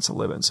anybody wants to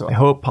live in. So I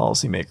hope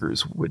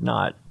policymakers would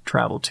not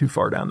travel too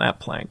far down that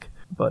plank,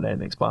 but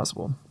anything's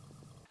possible.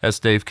 As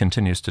Dave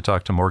continues to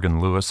talk to Morgan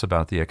Lewis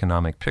about the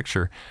economic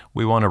picture,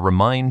 we want to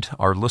remind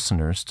our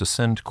listeners to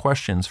send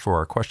questions for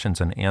our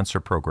questions and answer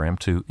program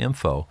to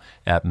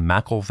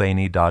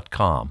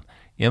info@mcilvaney.com.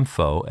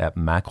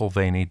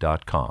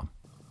 info@mcilvaney.com.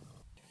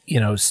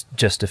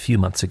 Just a few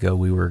months ago,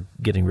 we were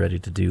getting ready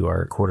to do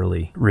our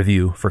quarterly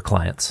review for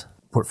clients,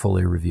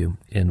 portfolio review,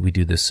 and we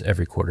do this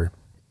every quarter.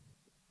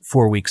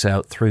 4 weeks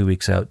out, 3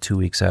 weeks out, 2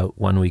 weeks out,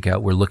 1 week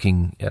out, we're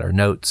looking at our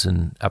notes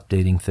and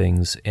updating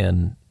things.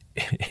 And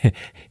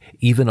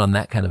even on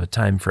that kind of a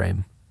time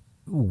frame,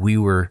 we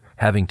were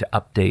having to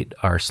update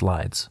our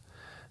slides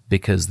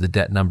because the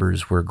debt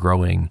numbers were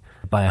growing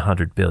by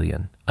 100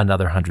 billion,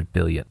 another 100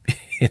 billion.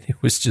 And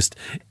it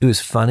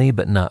was funny,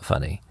 but not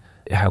funny,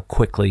 how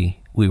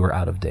quickly we were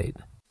out of date.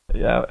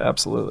 Yeah,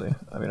 absolutely.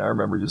 I mean, I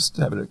remember just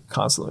having to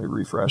constantly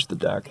refresh the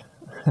deck.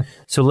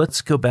 So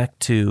let's go back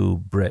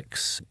to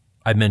BRICS.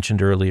 I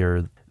mentioned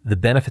earlier the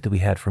benefit that we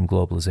had from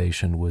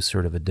globalization was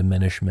sort of a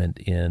diminishment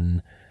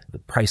in the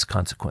price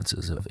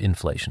consequences of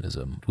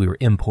inflationism. We were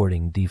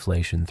importing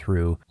deflation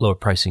through lower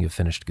pricing of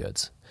finished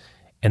goods,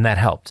 and that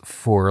helped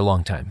for a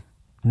long time.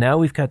 Now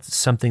we've got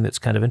something that's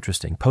kind of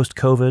interesting.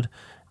 Post-COVID,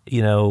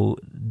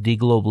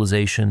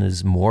 deglobalization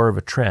is more of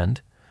a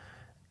trend,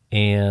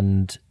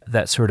 and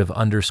that sort of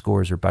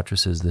underscores or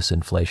buttresses this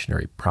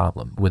inflationary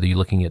problem. Whether you're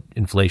looking at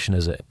inflation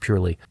as a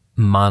purely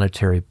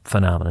monetary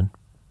phenomenon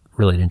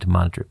relating to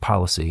monetary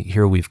policy,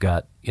 here we've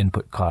got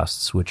input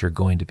costs, which are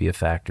going to be a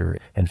factor,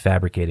 and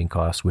fabricating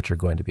costs, which are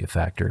going to be a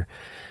factor.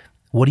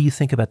 What do you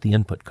think about the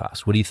input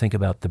costs? What do you think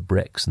about the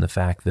BRICS and the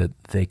fact that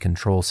they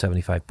control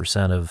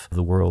 75% of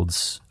the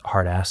world's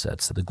hard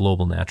assets, the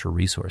global natural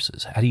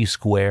resources? How do you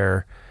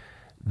square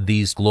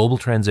these global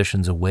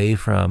transitions away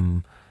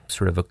from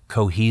sort of a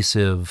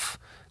cohesive,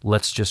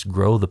 let's just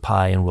grow the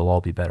pie and we'll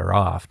all be better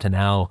off, to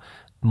now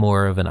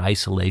more of an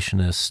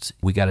isolationist,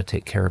 we got to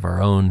take care of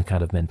our own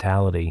kind of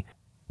mentality,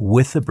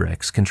 with the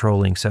BRICS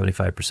controlling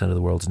 75% of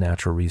the world's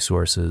natural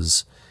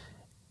resources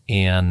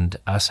and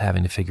us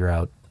having to figure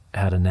out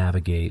how to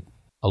navigate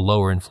a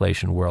lower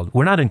inflation world?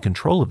 We're not in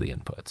control of the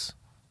inputs,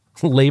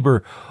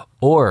 labor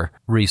or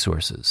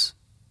resources.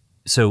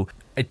 So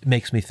it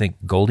makes me think,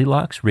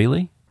 Goldilocks,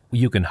 really?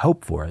 You can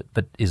hope for it,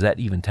 but is that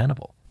even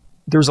tenable?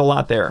 There's a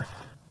lot there.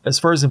 As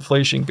far as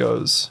inflation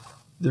goes,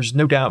 there's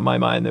no doubt in my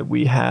mind that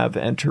we have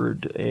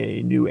entered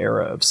a new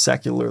era of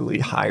secularly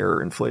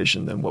higher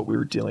inflation than what we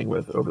were dealing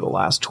with over the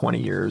last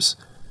 20 years.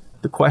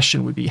 The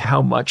question would be,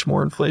 how much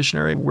more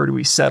inflationary? Where do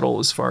we settle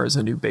as far as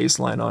a new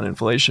baseline on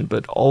inflation?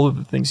 But all of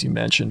the things you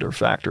mentioned are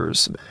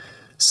factors.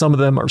 Some of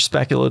them are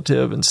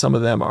speculative and some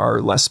of them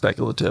are less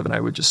speculative. And I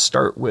would just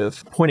start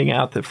with pointing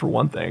out that, for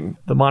one thing,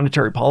 the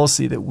monetary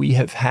policy that we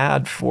have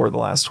had for the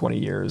last 20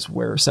 years,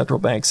 where central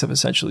banks have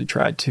essentially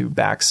tried to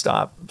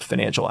backstop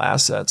financial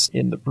assets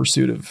in the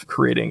pursuit of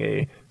creating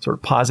a sort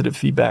of positive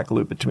feedback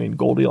loop between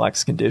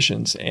Goldilocks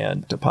conditions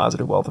and a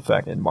positive wealth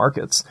effect in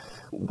markets.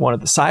 One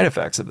of the side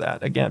effects of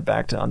that, again,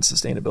 back to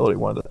unsustainability,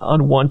 one of the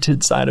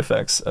unwanted side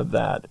effects of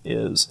that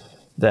is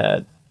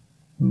that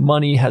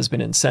money has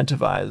been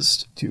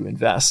incentivized to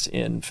invest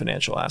in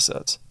financial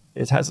assets.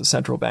 It has a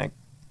central bank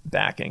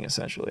backing,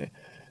 essentially.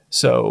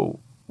 So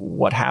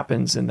what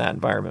happens in that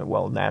environment?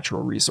 Well,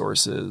 natural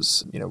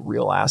resources,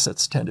 real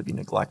assets tend to be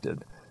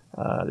neglected.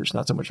 There's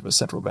not so much of a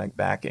central bank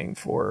backing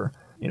for,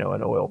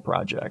 an oil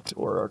project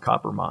or a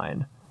copper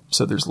mine.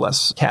 So there's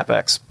less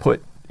CapEx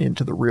put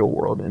into the real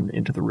world and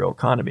into the real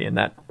economy. And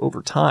that,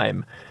 over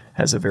time,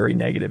 has a very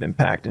negative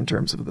impact in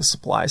terms of the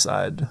supply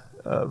side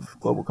of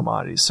global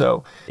commodities.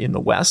 So in the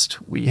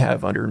West, we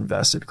have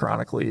underinvested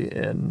chronically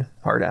in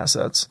hard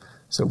assets.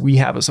 So we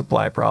have a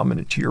supply problem.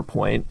 And to your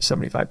point,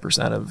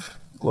 75% of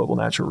global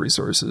natural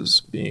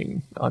resources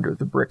being under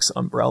the BRICS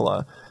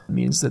umbrella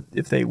means that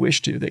if they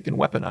wish to, they can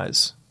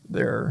weaponize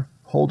their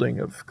holding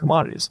of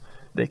commodities.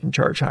 They can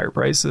charge higher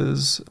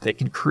prices. They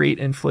can create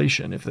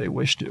inflation if they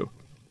wish to.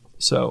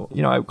 So,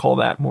 I would call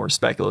that more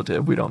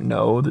speculative. We don't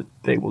know that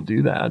they will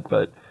do that,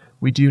 but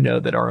we do know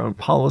that our own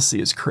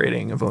policy is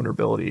creating a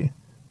vulnerability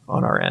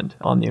on our end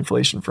on the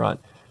inflation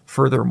front.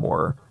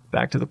 Furthermore,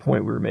 back to the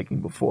point we were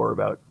making before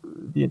about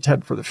the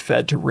intent for the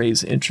Fed to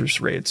raise interest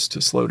rates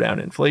to slow down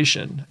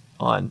inflation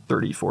on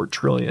 34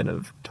 trillion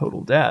of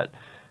total debt,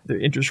 the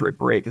interest rate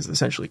break is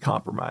essentially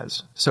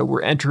compromised. So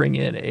we're entering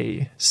in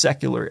a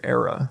secular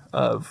era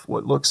of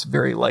what looks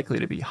very likely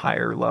to be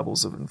higher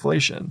levels of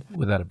inflation.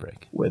 Without a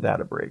break. Without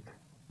a break.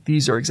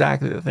 These are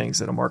exactly the things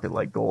that a market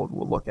like gold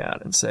will look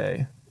at and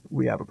say,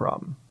 we have a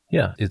problem.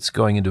 Yeah, it's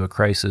going into a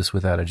crisis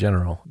without a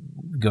general,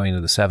 going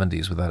into the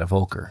 70s without a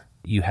Volcker.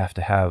 You have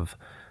to have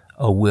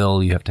a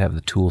will, you have to have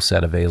the tool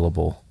set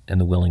available and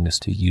the willingness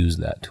to use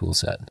that tool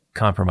set,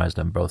 compromised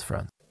on both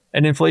fronts.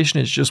 And inflation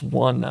is just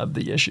one of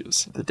the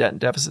issues. The debt and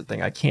deficit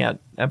thing, I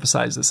can't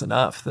emphasize this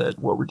enough, that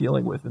what we're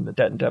dealing with in the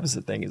debt and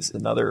deficit thing is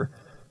another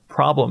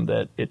problem,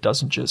 that it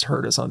doesn't just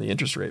hurt us on the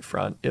interest rate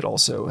front. It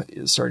also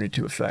is starting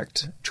to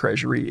affect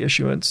Treasury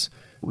issuance.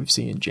 We've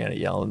seen Janet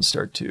Yellen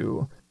start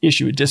to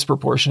issue a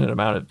disproportionate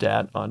amount of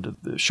debt onto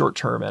the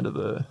short-term end of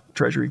the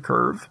Treasury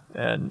curve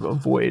and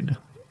avoid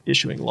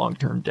issuing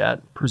long-term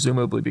debt,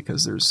 presumably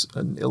because there's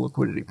an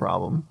illiquidity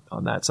problem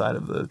on that side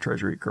of the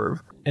Treasury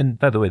curve. And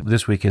by the way,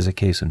 this week is a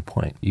case in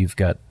point. You've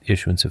got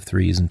issuance of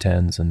 3s and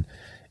 10s, and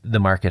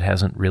the market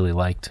hasn't really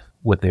liked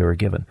what they were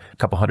given. A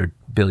couple $100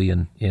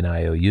 billion in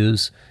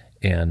IOUs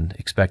and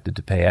expected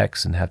to pay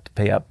X and have to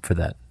pay up for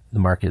that. The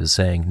market is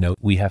saying, no,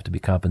 we have to be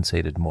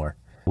compensated more,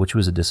 which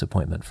was a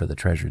disappointment for the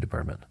Treasury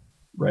Department.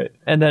 Right.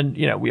 And then,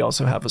 we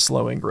also have a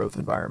slowing growth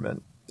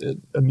environment. It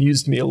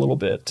amused me a little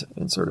bit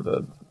in sort of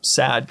a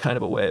sad kind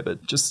of a way,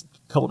 but just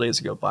a couple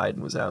days ago, Biden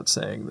was out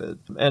saying that,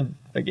 and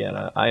again,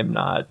 I am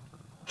not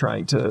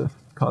trying to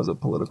cause a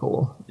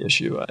political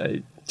issue.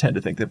 I tend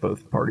to think that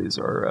both parties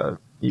are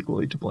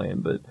equally to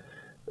blame, but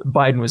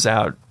Biden was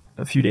out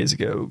a few days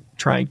ago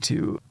trying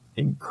to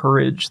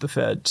encourage the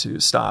Fed to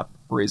stop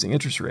raising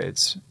interest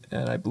rates.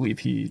 And I believe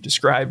he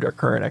described our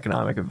current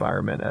economic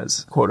environment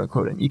as, quote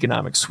unquote, an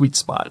economic sweet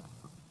spot.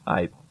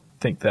 I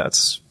think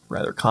that's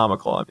rather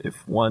comical.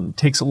 If one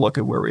takes a look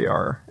at where we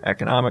are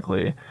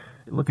economically,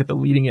 look at the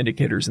leading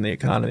indicators in the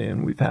economy,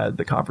 and we've had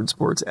the Conference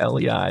Board's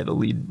LEI, the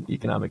lead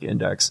economic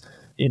index,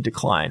 in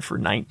decline for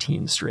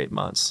 19 straight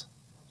months.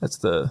 That's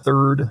the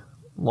third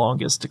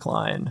longest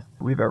decline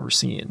we've ever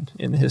seen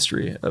in the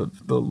history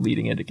of the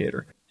leading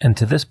indicator. And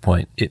to this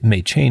point, it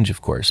may change,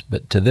 of course,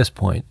 but to this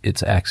point,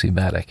 it's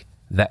axiomatic.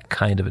 That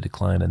kind of a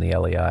decline in the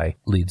LEI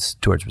leads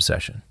towards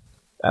recession.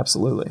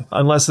 Absolutely.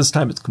 Unless this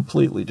time it's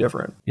completely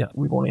different. Yeah.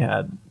 We've only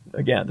had,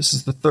 again, this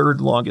is the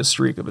third longest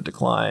streak of a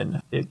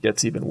decline. It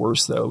gets even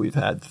worse, though. We've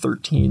had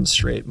 13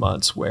 straight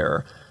months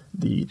where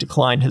the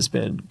decline has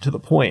been to the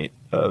point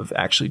of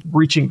actually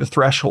reaching the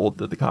threshold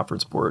that the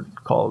Conference Board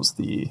calls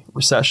the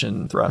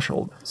recession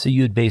threshold. So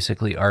you'd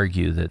basically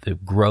argue that the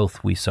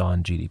growth we saw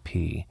in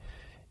GDP,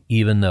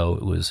 even though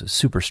it was a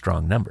super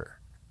strong number,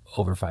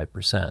 over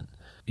 5%,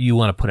 you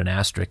want to put an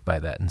asterisk by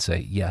that and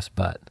say, yes,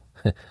 but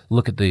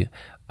look at the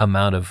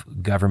amount of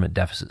government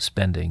deficit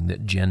spending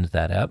that ginned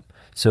that up.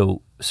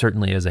 So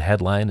certainly as a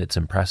headline, it's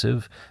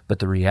impressive. But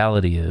the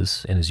reality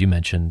is, and as you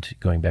mentioned,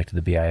 going back to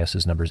the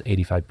BIS's numbers,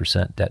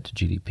 85% debt to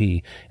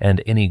GDP,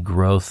 and any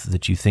growth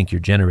that you think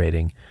you're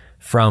generating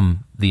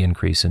from the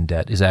increase in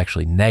debt is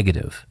actually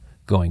negative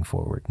going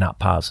forward, not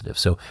positive.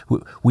 So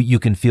you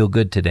can feel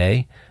good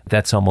today.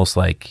 That's almost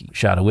like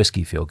shot of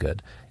whiskey feel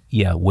good.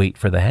 Yeah, wait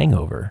for the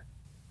hangover.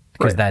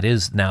 Because that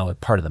is now a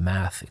part of the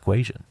math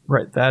equation.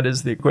 Right. That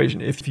is the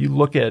equation. If you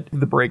look at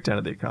the breakdown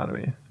of the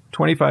economy,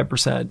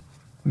 25%,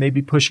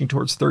 maybe pushing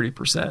towards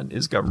 30%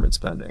 is government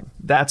spending.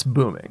 That's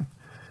booming.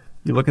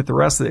 You look at the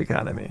rest of the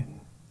economy,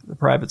 the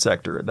private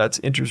sector, that's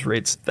interest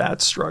rates,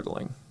 that's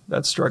struggling.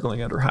 That's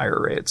struggling under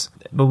higher rates.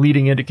 The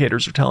leading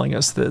indicators are telling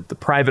us that the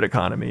private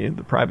economy,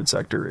 the private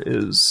sector,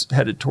 is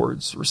headed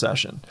towards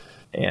recession.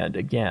 And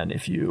again,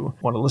 if you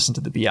want to listen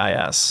to the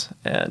BIS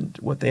and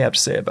what they have to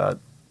say about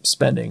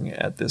spending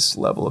at this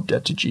level of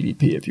debt to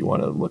GDP, if you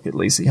want to look at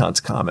Lacey Hunt's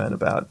comment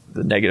about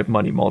the negative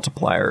money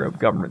multiplier of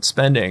government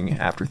spending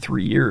after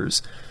 3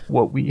 years,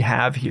 what we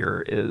have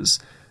here is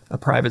a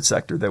private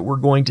sector that we're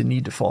going to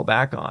need to fall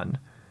back on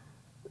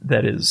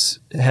that is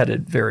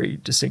headed very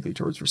distinctly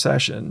towards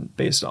recession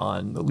based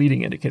on the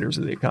leading indicators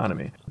of the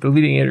economy. The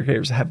leading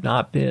indicators have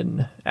not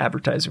been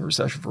advertising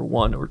recession for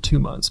 1 or 2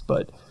 months,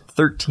 but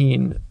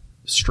 13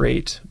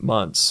 straight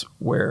months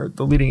where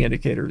the leading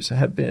indicators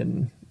have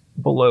been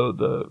below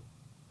the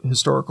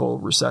historical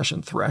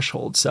recession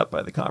threshold set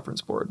by the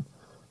Conference Board.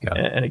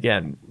 And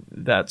again,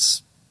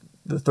 that's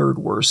the third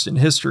worst in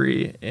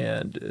history,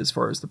 and as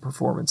far as the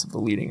performance of the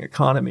leading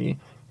economy,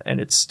 and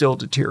it's still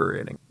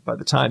deteriorating. By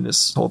the time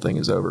this whole thing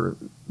is over,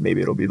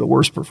 maybe it'll be the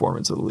worst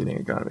performance of the leading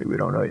economy. We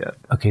don't know yet.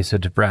 Okay, so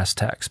to brass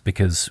tacks,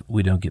 because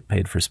we don't get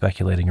paid for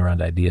speculating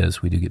around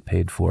ideas, we do get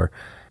paid for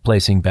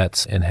placing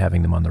bets and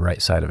having them on the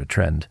right side of a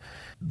trend.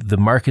 The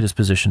market is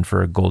positioned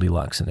for a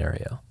Goldilocks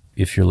scenario.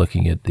 If you're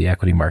looking at the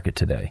equity market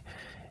today,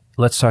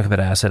 let's talk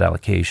about asset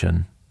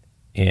allocation.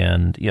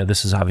 And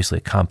this is obviously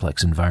a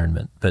complex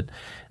environment, but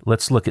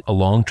let's look at a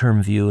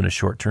long-term view and a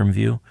short-term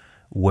view,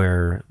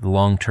 where the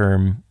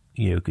long-term,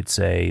 you could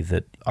say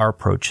that our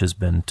approach has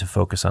been to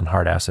focus on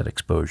hard asset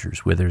exposures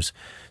where there's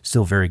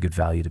still very good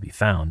value to be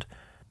found.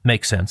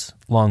 Makes sense.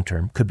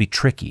 Long-term could be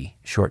tricky.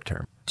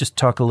 Short-term. Just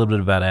talk a little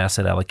bit about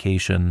asset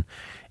allocation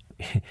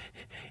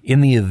in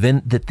the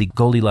event that the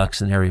Goldilocks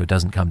scenario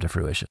doesn't come to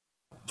fruition.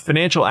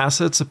 Financial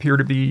assets appear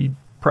to be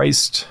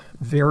priced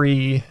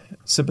very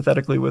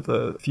sympathetically with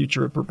a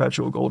future of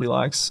perpetual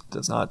Goldilocks.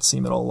 Does not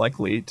seem at all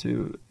likely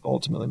to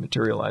ultimately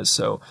materialize.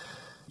 So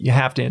you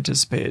have to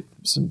anticipate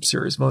some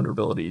serious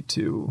vulnerability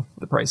to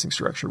the pricing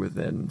structure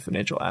within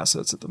financial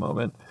assets at the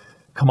moment.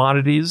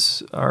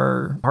 Commodities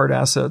are hard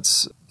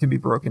assets, can be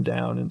broken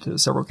down into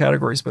several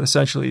categories, but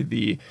essentially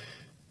the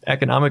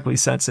economically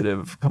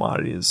sensitive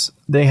commodities,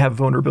 they have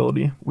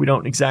vulnerability. We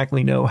don't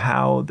exactly know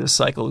how this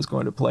cycle is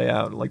going to play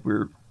out, like we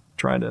were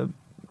trying to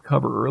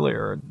cover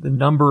earlier. The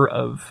number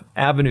of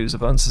avenues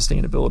of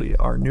unsustainability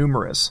are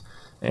numerous,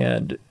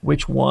 and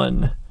which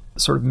one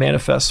sort of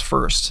manifests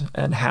first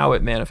and how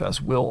it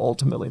manifests will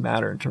ultimately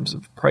matter in terms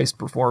of price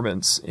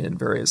performance in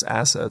various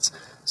assets.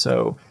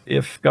 So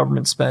if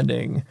government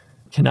spending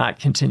cannot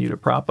continue to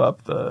prop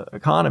up the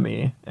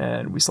economy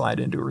and we slide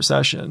into a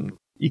recession,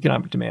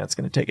 economic demand is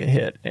going to take a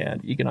hit,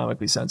 and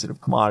economically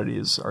sensitive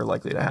commodities are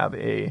likely to have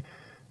a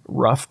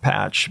rough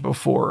patch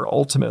before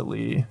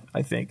ultimately,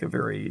 I think, a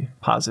very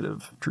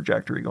positive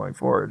trajectory going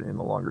forward in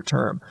the longer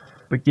term.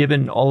 But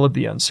given all of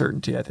the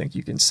uncertainty, I think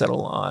you can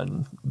settle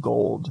on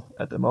gold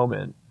at the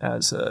moment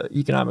as an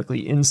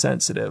economically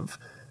insensitive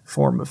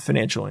form of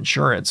financial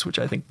insurance, which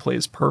I think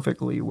plays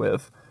perfectly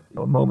with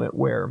a moment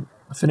where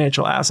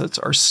financial assets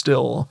are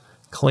still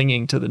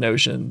clinging to the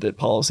notion that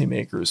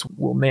policymakers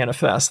will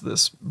manifest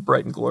this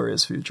bright and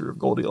glorious future of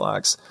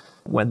Goldilocks.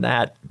 When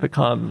that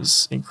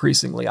becomes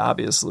increasingly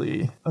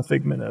obviously a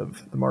figment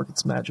of the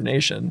market's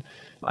imagination,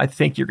 I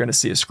think you're going to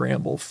see a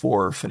scramble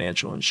for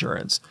financial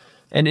insurance.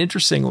 And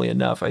interestingly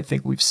enough, I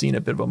think we've seen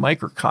a bit of a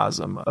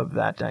microcosm of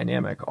that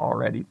dynamic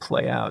already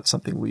play out,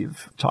 something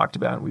we've talked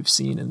about and we've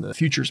seen in the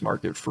futures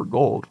market for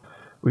gold.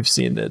 We've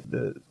seen that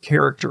the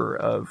character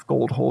of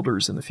gold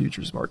holders in the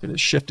futures market has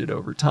shifted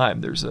over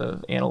time. There's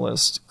an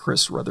analyst,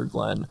 Chris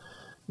Rutherglen,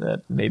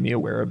 that made me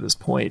aware of this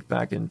point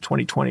back in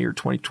 2020 or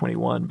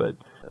 2021. But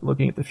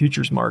looking at the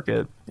futures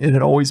market, it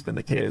had always been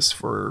the case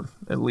for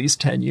at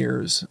least 10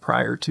 years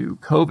prior to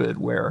COVID,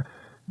 where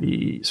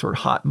the sort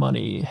of hot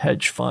money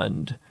hedge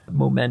fund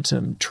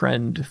momentum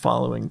trend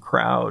following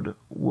crowd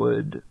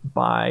would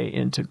buy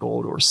into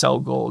gold or sell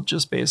gold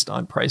just based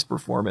on price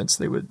performance.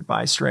 They would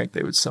buy strength,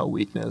 they would sell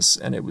weakness,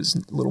 and it was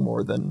little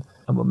more than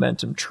a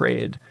momentum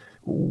trade.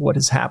 What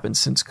has happened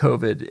since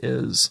COVID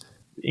is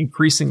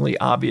increasingly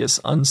obvious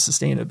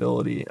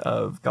unsustainability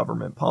of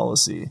government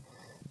policy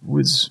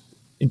was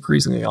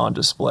increasingly on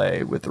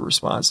display with the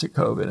response to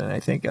COVID. And I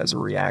think as a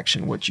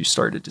reaction, what you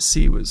started to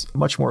see was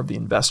much more of the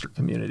investor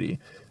community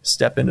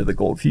step into the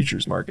gold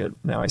futures market.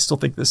 Now, I still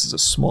think this is a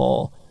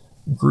small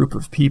group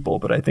of people,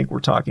 but I think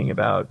we're talking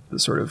about the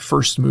sort of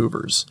first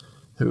movers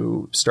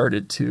who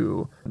started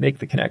to make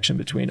the connection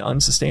between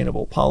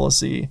unsustainable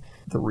policy,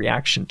 the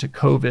reaction to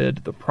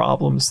COVID, the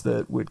problems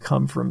that would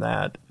come from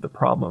that, the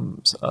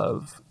problems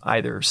of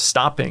either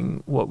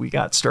stopping what we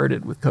got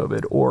started with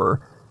COVID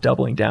or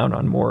doubling down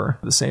on more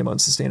of the same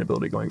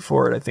unsustainability going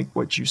forward. I think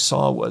what you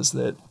saw was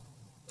that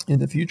in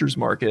the futures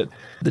market,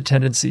 the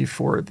tendency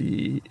for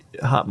the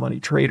hot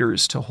money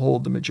traders to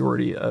hold the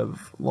majority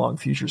of long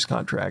futures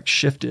contracts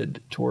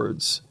shifted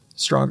towards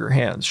stronger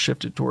hands,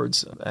 shifted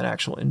towards an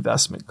actual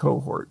investment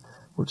cohort.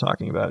 We're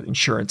talking about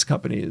insurance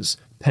companies,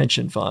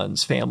 pension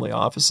funds, family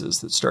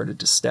offices that started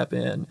to step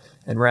in.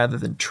 And rather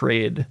than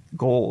trade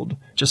gold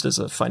just as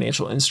a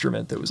financial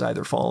instrument that was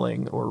either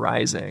falling or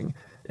rising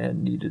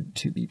and needed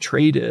to be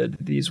traded,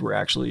 these were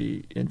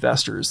actually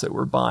investors that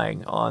were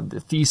buying on the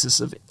thesis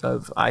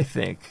of I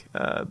think,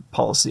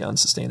 policy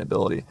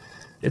unsustainability.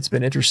 It's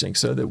been interesting.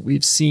 So that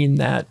we've seen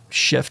that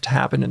shift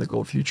happen in the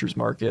gold futures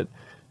market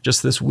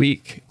just this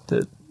week.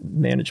 The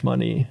managed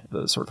money,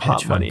 the sort of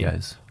hot money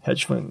guys,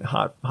 hedge fund,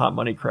 hot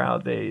money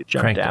crowd, they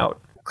jumped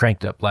out.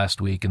 Cranked up last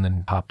week and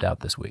then popped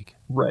out this week.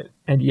 Right.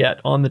 And yet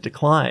on the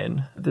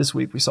decline, this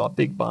week we saw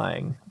big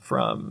buying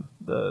from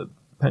the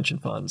pension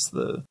funds,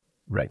 the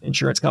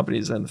insurance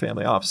companies, and the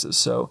family offices.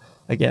 So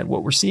again,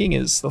 what we're seeing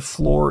is the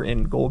floor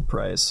in gold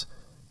price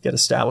get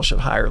established at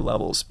higher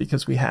levels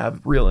because we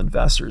have real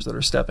investors that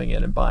are stepping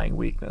in and buying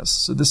weakness.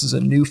 So this is a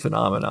new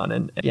phenomenon.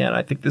 And again,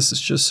 I think this is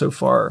just so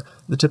far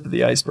the tip of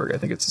the iceberg. I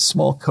think it's a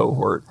small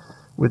cohort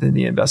within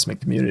the investment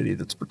community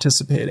that's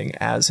participating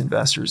as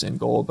investors in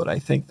gold. But I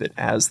think that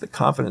as the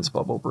confidence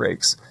bubble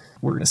breaks,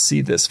 we're going to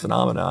see this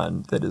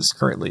phenomenon that is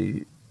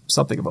currently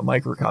something of a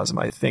microcosm.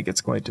 I think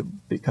it's going to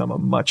become a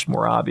much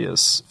more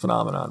obvious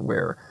phenomenon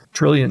where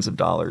trillions of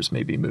dollars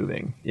may be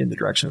moving in the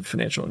direction of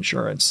financial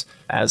insurance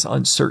as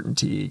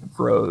uncertainty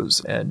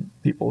grows and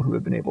people who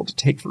have been able to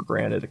take for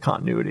granted a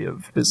continuity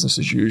of business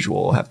as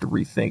usual have to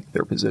rethink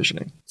their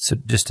positioning. So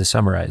just to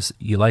summarize,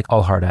 you like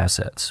all hard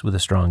assets with a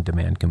strong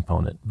demand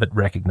component, but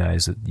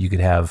recognize that you could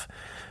have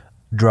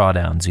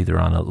drawdowns either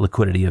on a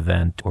liquidity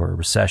event or a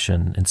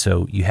recession. And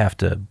so you have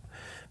to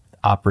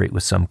operate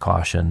with some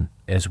caution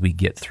as we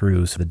get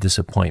through the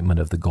disappointment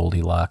of the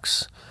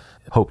Goldilocks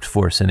hoped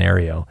for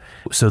scenario.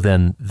 So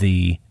then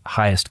the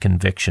highest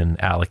conviction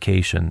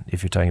allocation,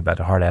 if you're talking about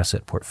a hard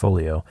asset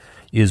portfolio,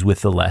 is with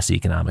the less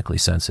economically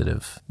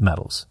sensitive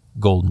metals,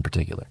 gold in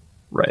particular.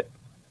 Right.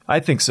 I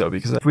think so,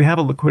 because if we have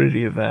a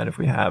liquidity event, if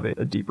we have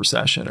a deep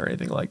recession or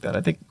anything like that,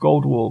 I think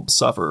gold will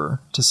suffer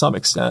to some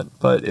extent,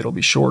 but it'll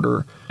be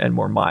shorter and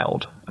more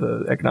mild.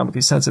 The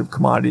economically sensitive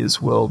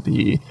commodities will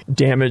be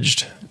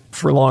damaged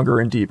for longer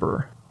and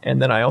deeper.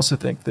 And then I also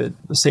think that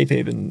the safe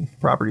haven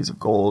properties of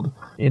gold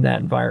in that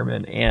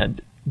environment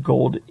and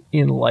gold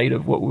in light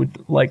of what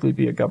would likely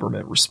be a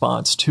government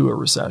response to a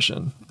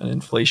recession, an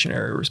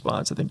inflationary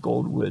response, I think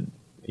gold would,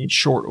 in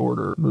short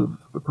order, move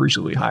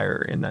appreciably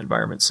higher in that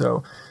environment.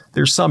 So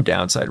there's some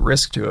downside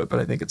risk to it, but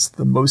I think it's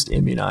the most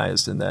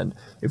immunized. And then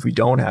if we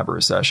don't have a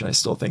recession, I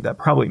still think that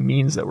probably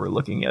means that we're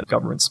looking at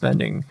government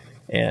spending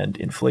and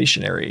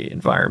inflationary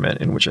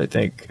environment in which I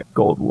think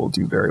gold will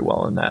do very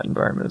well in that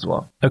environment as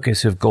well. Okay,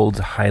 so if gold's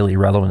a highly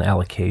relevant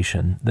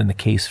allocation, then the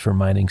case for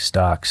mining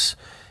stocks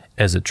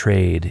as a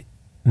trade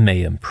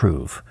may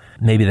improve.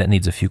 maybe that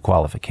needs a few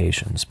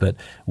qualifications. But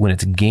when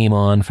it's game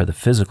on for the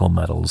physical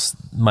metals,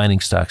 mining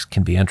stocks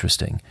can be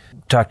interesting.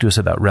 Talk to us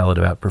about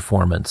relative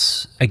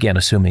outperformance, again,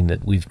 assuming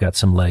that we've got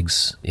some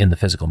legs in the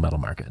physical metal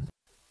market.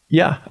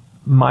 Yeah.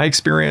 My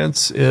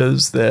experience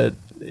is that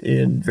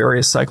in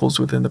various cycles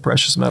within the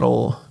precious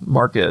metal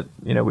market,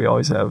 we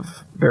always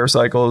have bear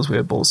cycles, we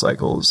have bull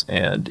cycles,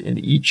 and in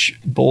each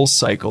bull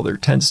cycle, there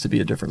tends to be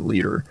a different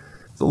leader.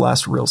 The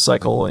last real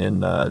cycle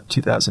in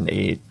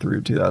 2008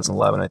 through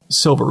 2011,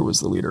 silver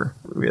was the leader.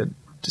 We had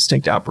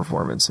distinct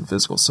outperformance in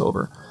physical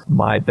silver.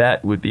 My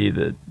bet would be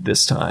that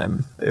this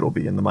time it'll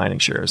be in the mining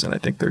shares, and I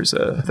think there's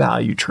a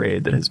value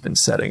trade that has been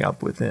setting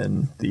up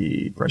within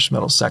the precious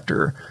metal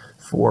sector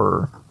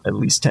for at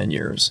least 10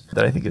 years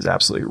that I think is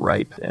absolutely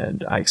ripe,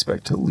 and I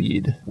expect to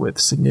lead with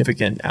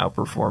significant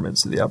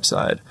outperformance to the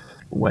upside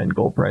when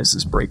gold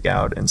prices break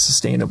out and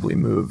sustainably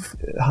move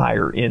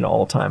higher in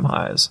all-time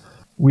highs.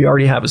 We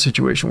already have a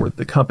situation where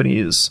the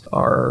companies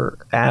are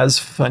as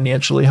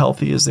financially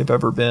healthy as they've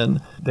ever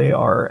been. They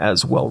are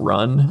as well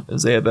run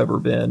as they have ever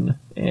been,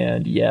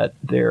 and yet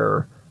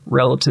their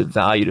relative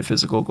value to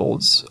physical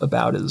gold's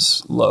about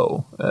as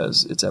low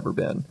as it's ever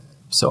been.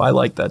 So I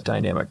like that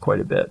dynamic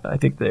quite a bit. I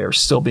think they are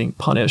still being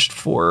punished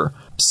for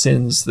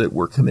sins that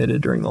were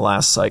committed during the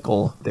last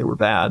cycle. They were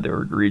bad. They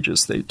were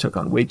egregious. They took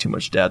on way too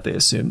much debt. They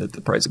assumed that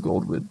the price of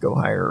gold would go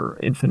higher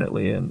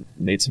infinitely and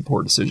made some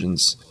poor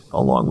decisions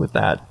along with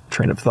that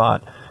train of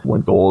thought.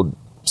 When gold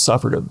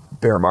suffered a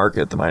bear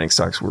market, the mining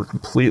stocks were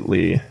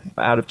completely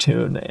out of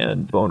tune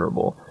and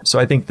vulnerable. So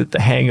I think that the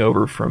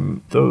hangover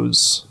from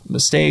those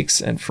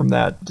mistakes and from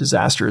that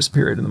disastrous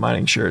period in the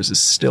mining shares is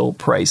still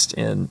priced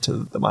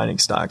into the mining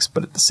stocks.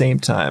 But at the same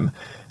time,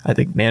 I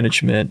think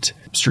management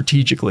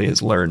strategically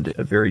has learned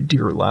a very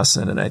dear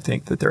lesson, and I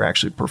think that they're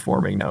actually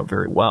performing now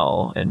very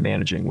well and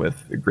managing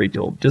with a great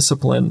deal of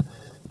discipline.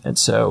 And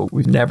so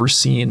we've never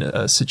seen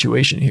a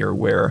situation here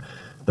where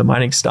the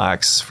mining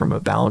stocks, from a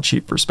balance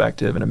sheet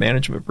perspective and a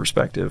management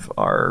perspective,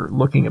 are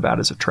looking about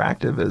as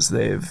attractive as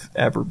they've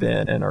ever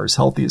been and are as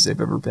healthy as they've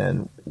ever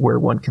been, where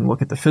one can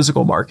look at the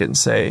physical market and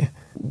say,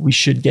 we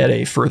should get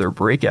a further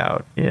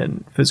breakout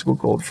in physical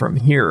gold from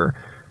here.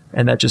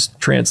 And that just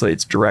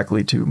translates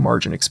directly to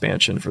margin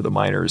expansion for the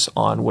miners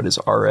on what is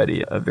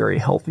already a very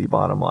healthy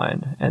bottom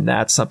line. And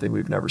that's something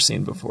we've never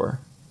seen before.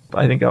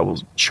 I think I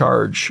will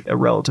charge a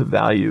relative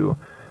value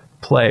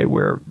play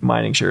where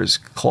mining shares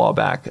claw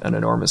back an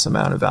enormous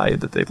amount of value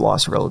that they've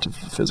lost relative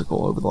to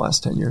physical over the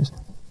last 10 years.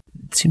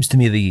 It seems to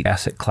me the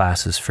asset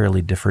class is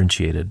fairly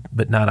differentiated,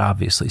 but not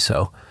obviously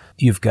so.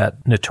 You've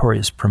got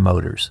notorious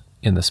promoters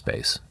in the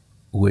space,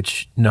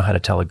 which know how to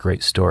tell a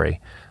great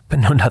story, but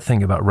know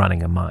nothing about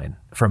running a mine.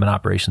 From an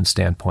operations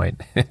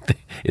standpoint,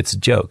 it's a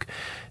joke.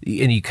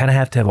 And you kind of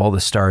have to have all the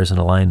stars in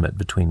alignment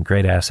between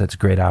great assets,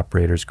 great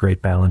operators,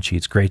 great balance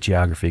sheets, great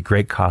geography,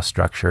 great cost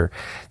structure.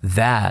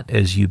 That,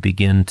 as you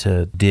begin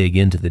to dig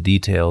into the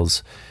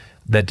details,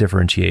 that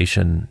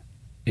differentiation,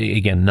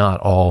 again, not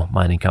all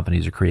mining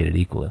companies are created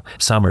equal.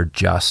 Some are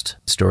just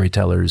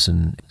storytellers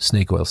and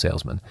snake oil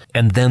salesmen.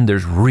 And then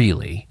there's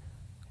really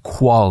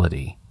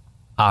quality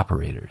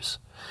operators.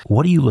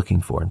 What are you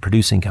looking for in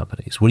producing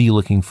companies? What are you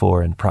looking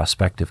for in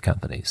prospective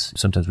companies?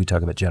 Sometimes we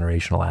talk about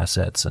generational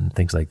assets and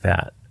things like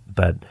that.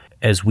 But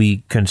as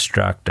we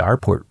construct our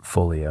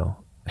portfolio,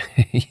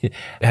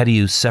 how do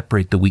you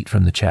separate the wheat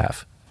from the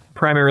chaff?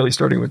 Primarily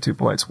starting with 2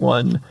 points.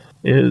 One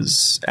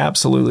is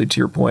absolutely, to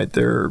your point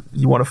there,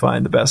 you want to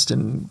find the best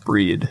in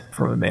breed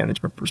from a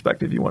management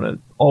perspective. You want to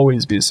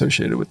always be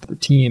associated with the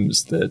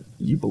teams that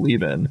you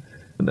believe in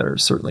and that are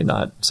certainly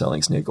not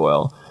selling snake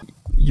oil.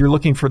 You're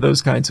looking for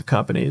those kinds of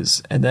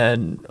companies. And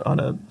then on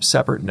a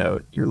separate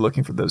note, you're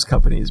looking for those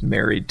companies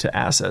married to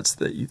assets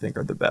that you think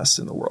are the best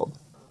in the world.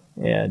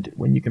 And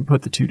when you can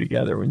put the two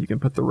together, when you can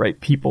put the right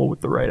people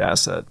with the right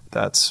asset,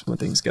 that's when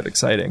things get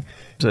exciting.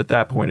 So at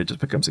that point, it just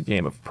becomes a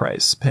game of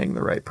price, paying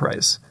the right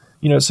price.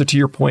 So to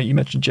your point, you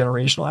mentioned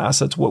generational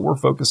assets. What we're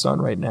focused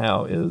on right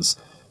now is,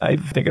 I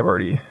think I've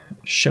already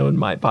shown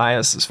my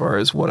bias as far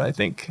as what I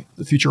think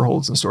the future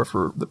holds in store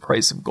for the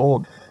price of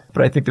gold.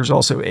 But I think there's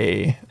also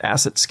a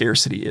asset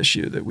scarcity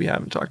issue that we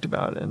haven't talked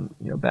about. And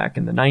back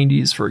in the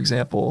 90s, for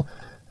example,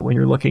 when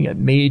you're looking at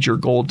major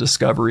gold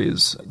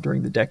discoveries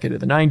during the decade of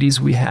the 90s,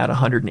 we had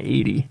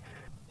 180.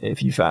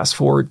 If you fast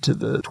forward to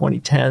the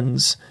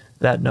 2010s,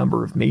 that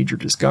number of major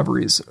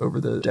discoveries over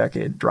the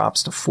decade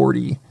drops to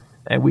 40,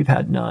 and we've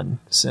had none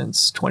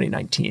since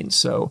 2019.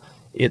 So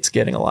it's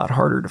getting a lot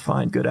harder to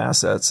find good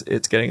assets.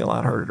 It's getting a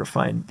lot harder to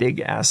find big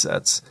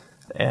assets.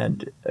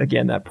 And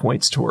again, that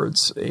points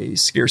towards a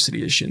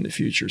scarcity issue in the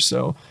future.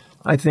 So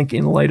I think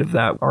in light of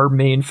that, our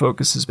main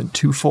focus has been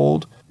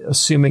twofold,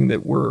 assuming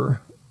that we're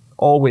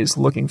always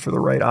looking for the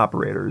right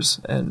operators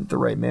and the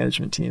right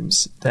management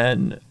teams.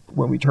 Then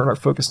when we turn our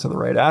focus to the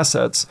right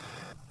assets,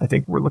 I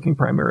think we're looking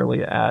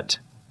primarily at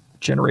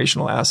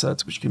generational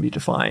assets, which can be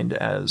defined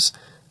as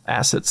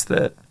assets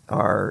that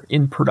are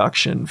in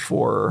production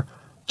for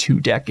 2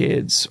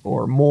 decades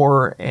or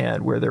more,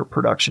 and where their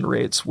production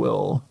rates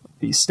will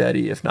be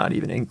steady, if not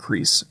even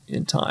increase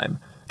in time.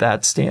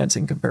 that stands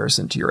in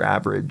comparison to your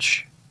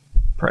average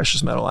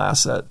precious metal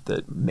asset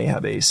that may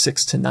have a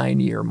 6 to 9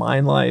 year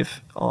mine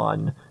life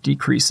on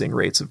decreasing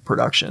rates of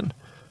production.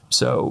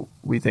 So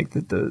we think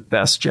that the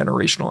best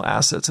generational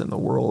assets in the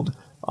world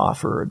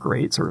offer a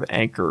great sort of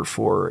anchor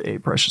for a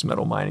precious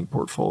metal mining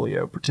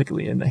portfolio,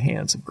 particularly in the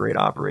hands of great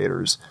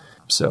operators.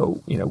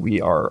 So, we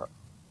are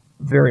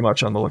very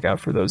much on the lookout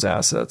for those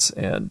assets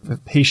and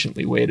have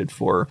patiently waited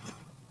for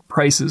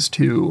prices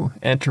to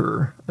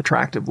enter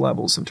attractive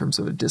levels in terms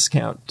of a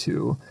discount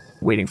to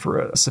waiting for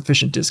a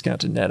sufficient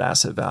discount to net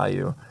asset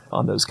value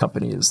on those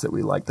companies that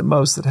we like the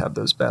most that have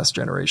those best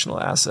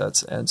generational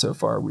assets. And so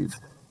far, we've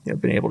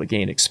been able to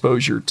gain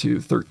exposure to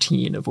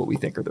 13 of what we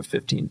think are the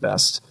 15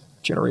 best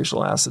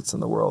generational assets in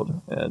the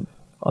world. And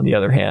on the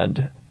other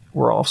hand,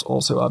 we're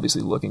also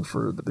obviously looking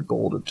for the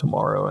gold of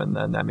tomorrow, and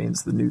then that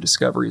means the new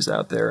discoveries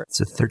out there.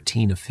 It's a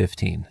 13 of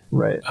 15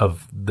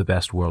 of the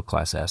best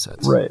world-class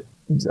assets. Right,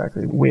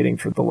 exactly. Waiting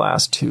for the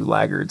last two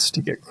laggards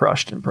to get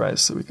crushed in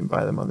price so we can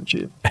buy them on the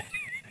cheap.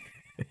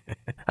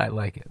 I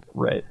like it.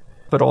 Right.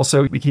 But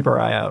also, we keep our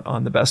eye out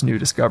on the best new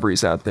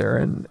discoveries out there.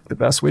 And the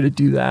best way to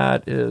do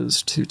that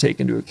is to take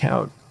into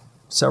account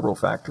several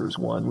factors.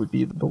 One would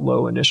be the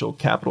low initial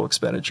capital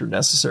expenditure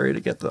necessary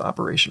to get the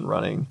operation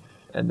running.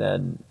 And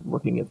then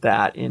looking at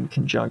that in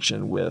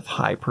conjunction with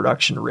high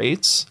production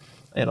rates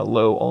and a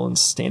low all-in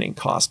sustaining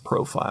cost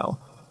profile.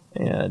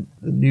 And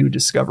the new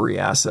discovery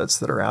assets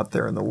that are out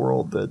there in the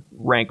world that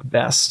rank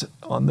best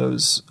on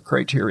those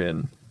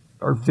criterion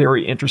are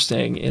very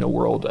interesting in a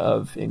world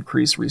of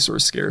increased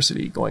resource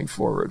scarcity going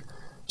forward.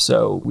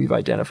 So we've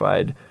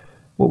identified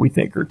what we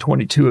think are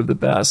 22 of the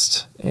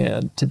best,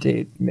 and to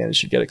date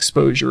managed to get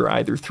exposure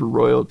either through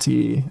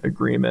royalty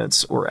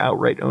agreements or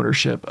outright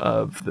ownership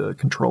of the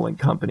controlling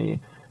company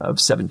of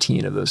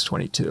 17 of those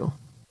 22.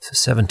 So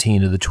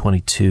 17 of the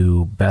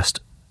 22 best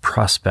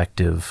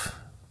prospective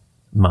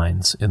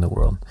mines in the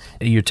world.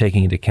 You're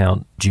taking into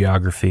account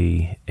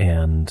geography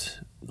and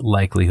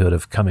likelihood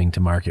of coming to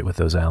market with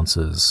those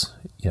ounces,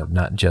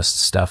 not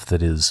just stuff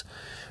that is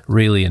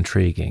really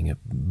intriguing,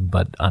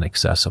 but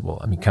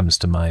unaccessible. Comes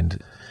to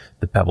mind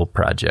the Pebble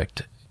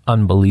Project,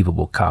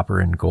 unbelievable copper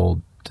and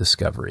gold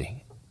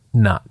discovery,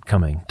 not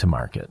coming to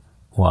market.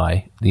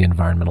 Why? The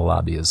environmental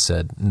lobby has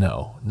said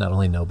no, not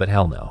only no, but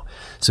hell no.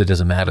 So it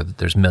doesn't matter that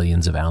there's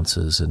millions of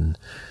ounces and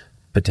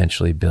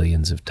potentially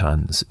billions of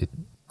tons.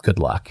 Good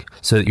luck.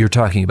 So you're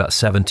talking about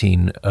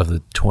 17 of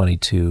the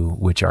 22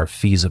 which are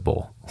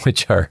feasible,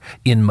 which are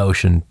in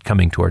motion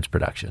coming towards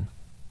production.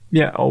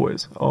 Yeah,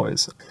 always.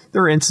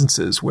 There are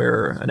instances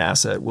where an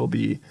asset will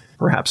be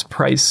perhaps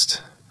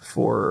priced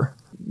for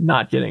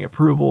not getting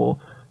approval,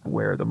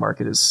 where the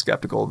market is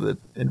skeptical that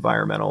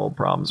environmental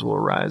problems will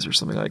arise or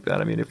something like that.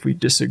 If we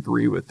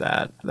disagree with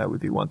that, that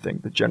would be one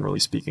thing. But generally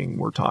speaking,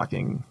 we're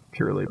talking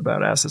purely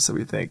about assets that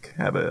we think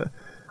have a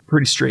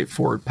pretty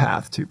straightforward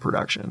path to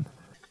production.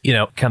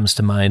 Comes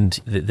to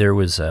mind that there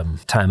was a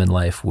time in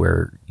life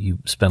where you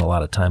spent a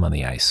lot of time on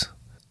the ice.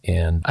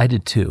 And I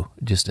did too,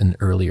 just an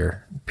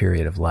earlier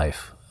period of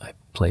life. I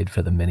played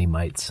for the Mini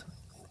Mites,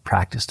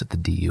 practiced at the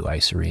DU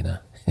Ice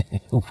Arena.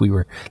 We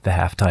were the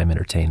halftime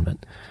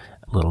entertainment,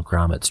 little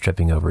grommets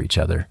tripping over each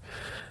other.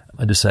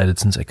 I decided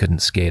since I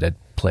couldn't skate, I'd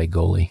play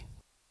goalie.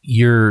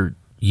 You're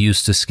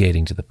used to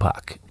skating to the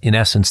puck. In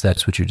essence,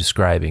 that's what you're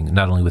describing,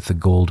 not only with the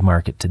gold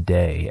market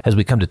today, as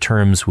we come to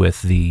terms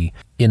with the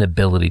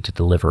inability to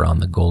deliver on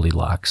the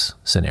Goldilocks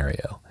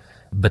scenario,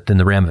 but then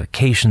the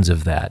ramifications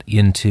of that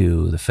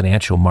into the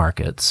financial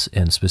markets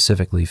and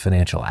specifically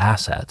financial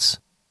assets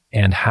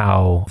and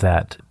how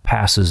that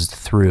passes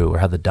through or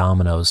how the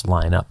dominoes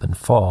line up and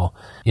fall,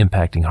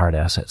 impacting hard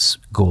assets,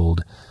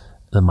 gold,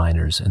 the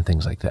miners, and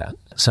things like that.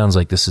 Sounds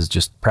like this is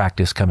just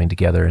practice coming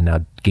together and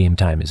now game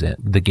time is in.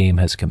 The game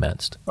has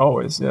commenced.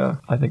 Always, yeah.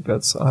 I think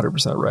that's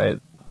 100%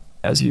 right.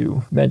 As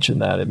you mentioned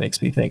that, it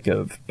makes me think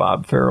of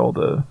Bob Farrell,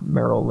 the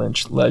Merrill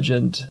Lynch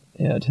legend,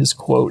 and his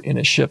quote, "In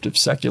a shift of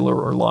secular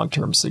or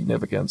long-term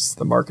significance,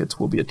 the markets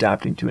will be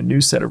adapting to a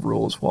new set of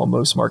rules while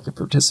most market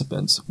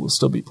participants will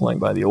still be playing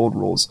by the old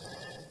rules."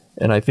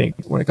 And I think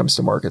when it comes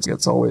to markets,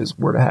 it's always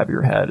where to have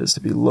your head is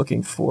to be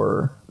looking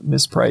for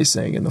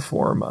mispricing in the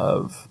form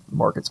of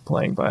markets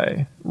playing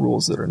by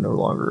rules that are no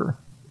longer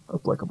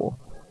applicable.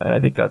 And I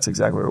think that's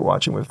exactly what we're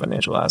watching with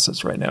financial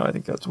assets right now. I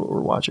think that's what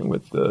we're watching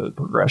with the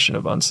progression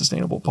of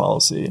unsustainable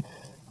policy.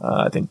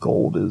 I think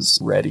gold is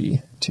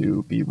ready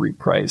to be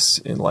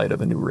repriced in light of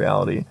a new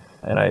reality.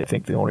 And I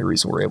think the only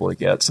reason we're able to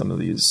get some of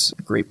these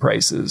great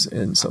prices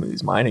in some of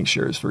these mining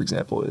shares, for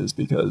example, is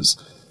because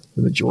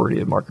the majority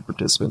of market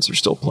participants are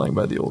still playing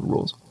by the old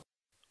rules.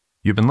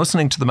 You've been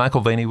listening to the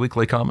McAlvany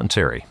Weekly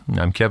Commentary.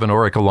 I'm Kevin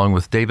Orrick along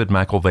with David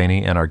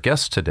McAlvany and our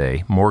guest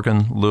today,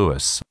 Morgan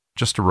Lewis.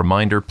 Just a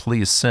reminder,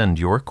 please send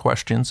your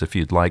questions if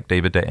you'd like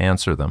David to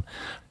answer them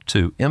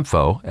to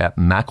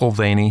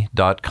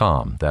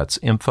info@mcalvany.com. That's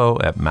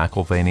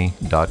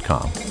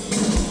info@mcalvany.com.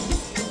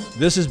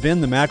 This has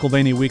been the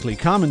McAlvany Weekly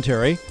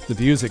Commentary. The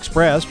views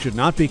expressed should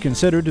not be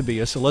considered to be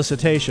a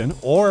solicitation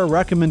or a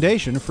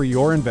recommendation for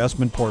your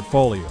investment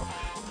portfolio.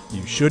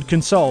 you should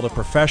consult a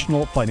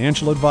professional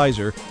financial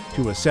advisor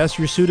to assess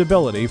your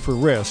suitability for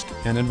risk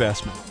and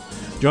investment.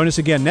 Join us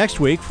again next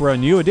week for a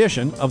new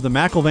edition of the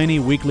McAlvany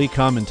Weekly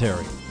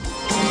Commentary.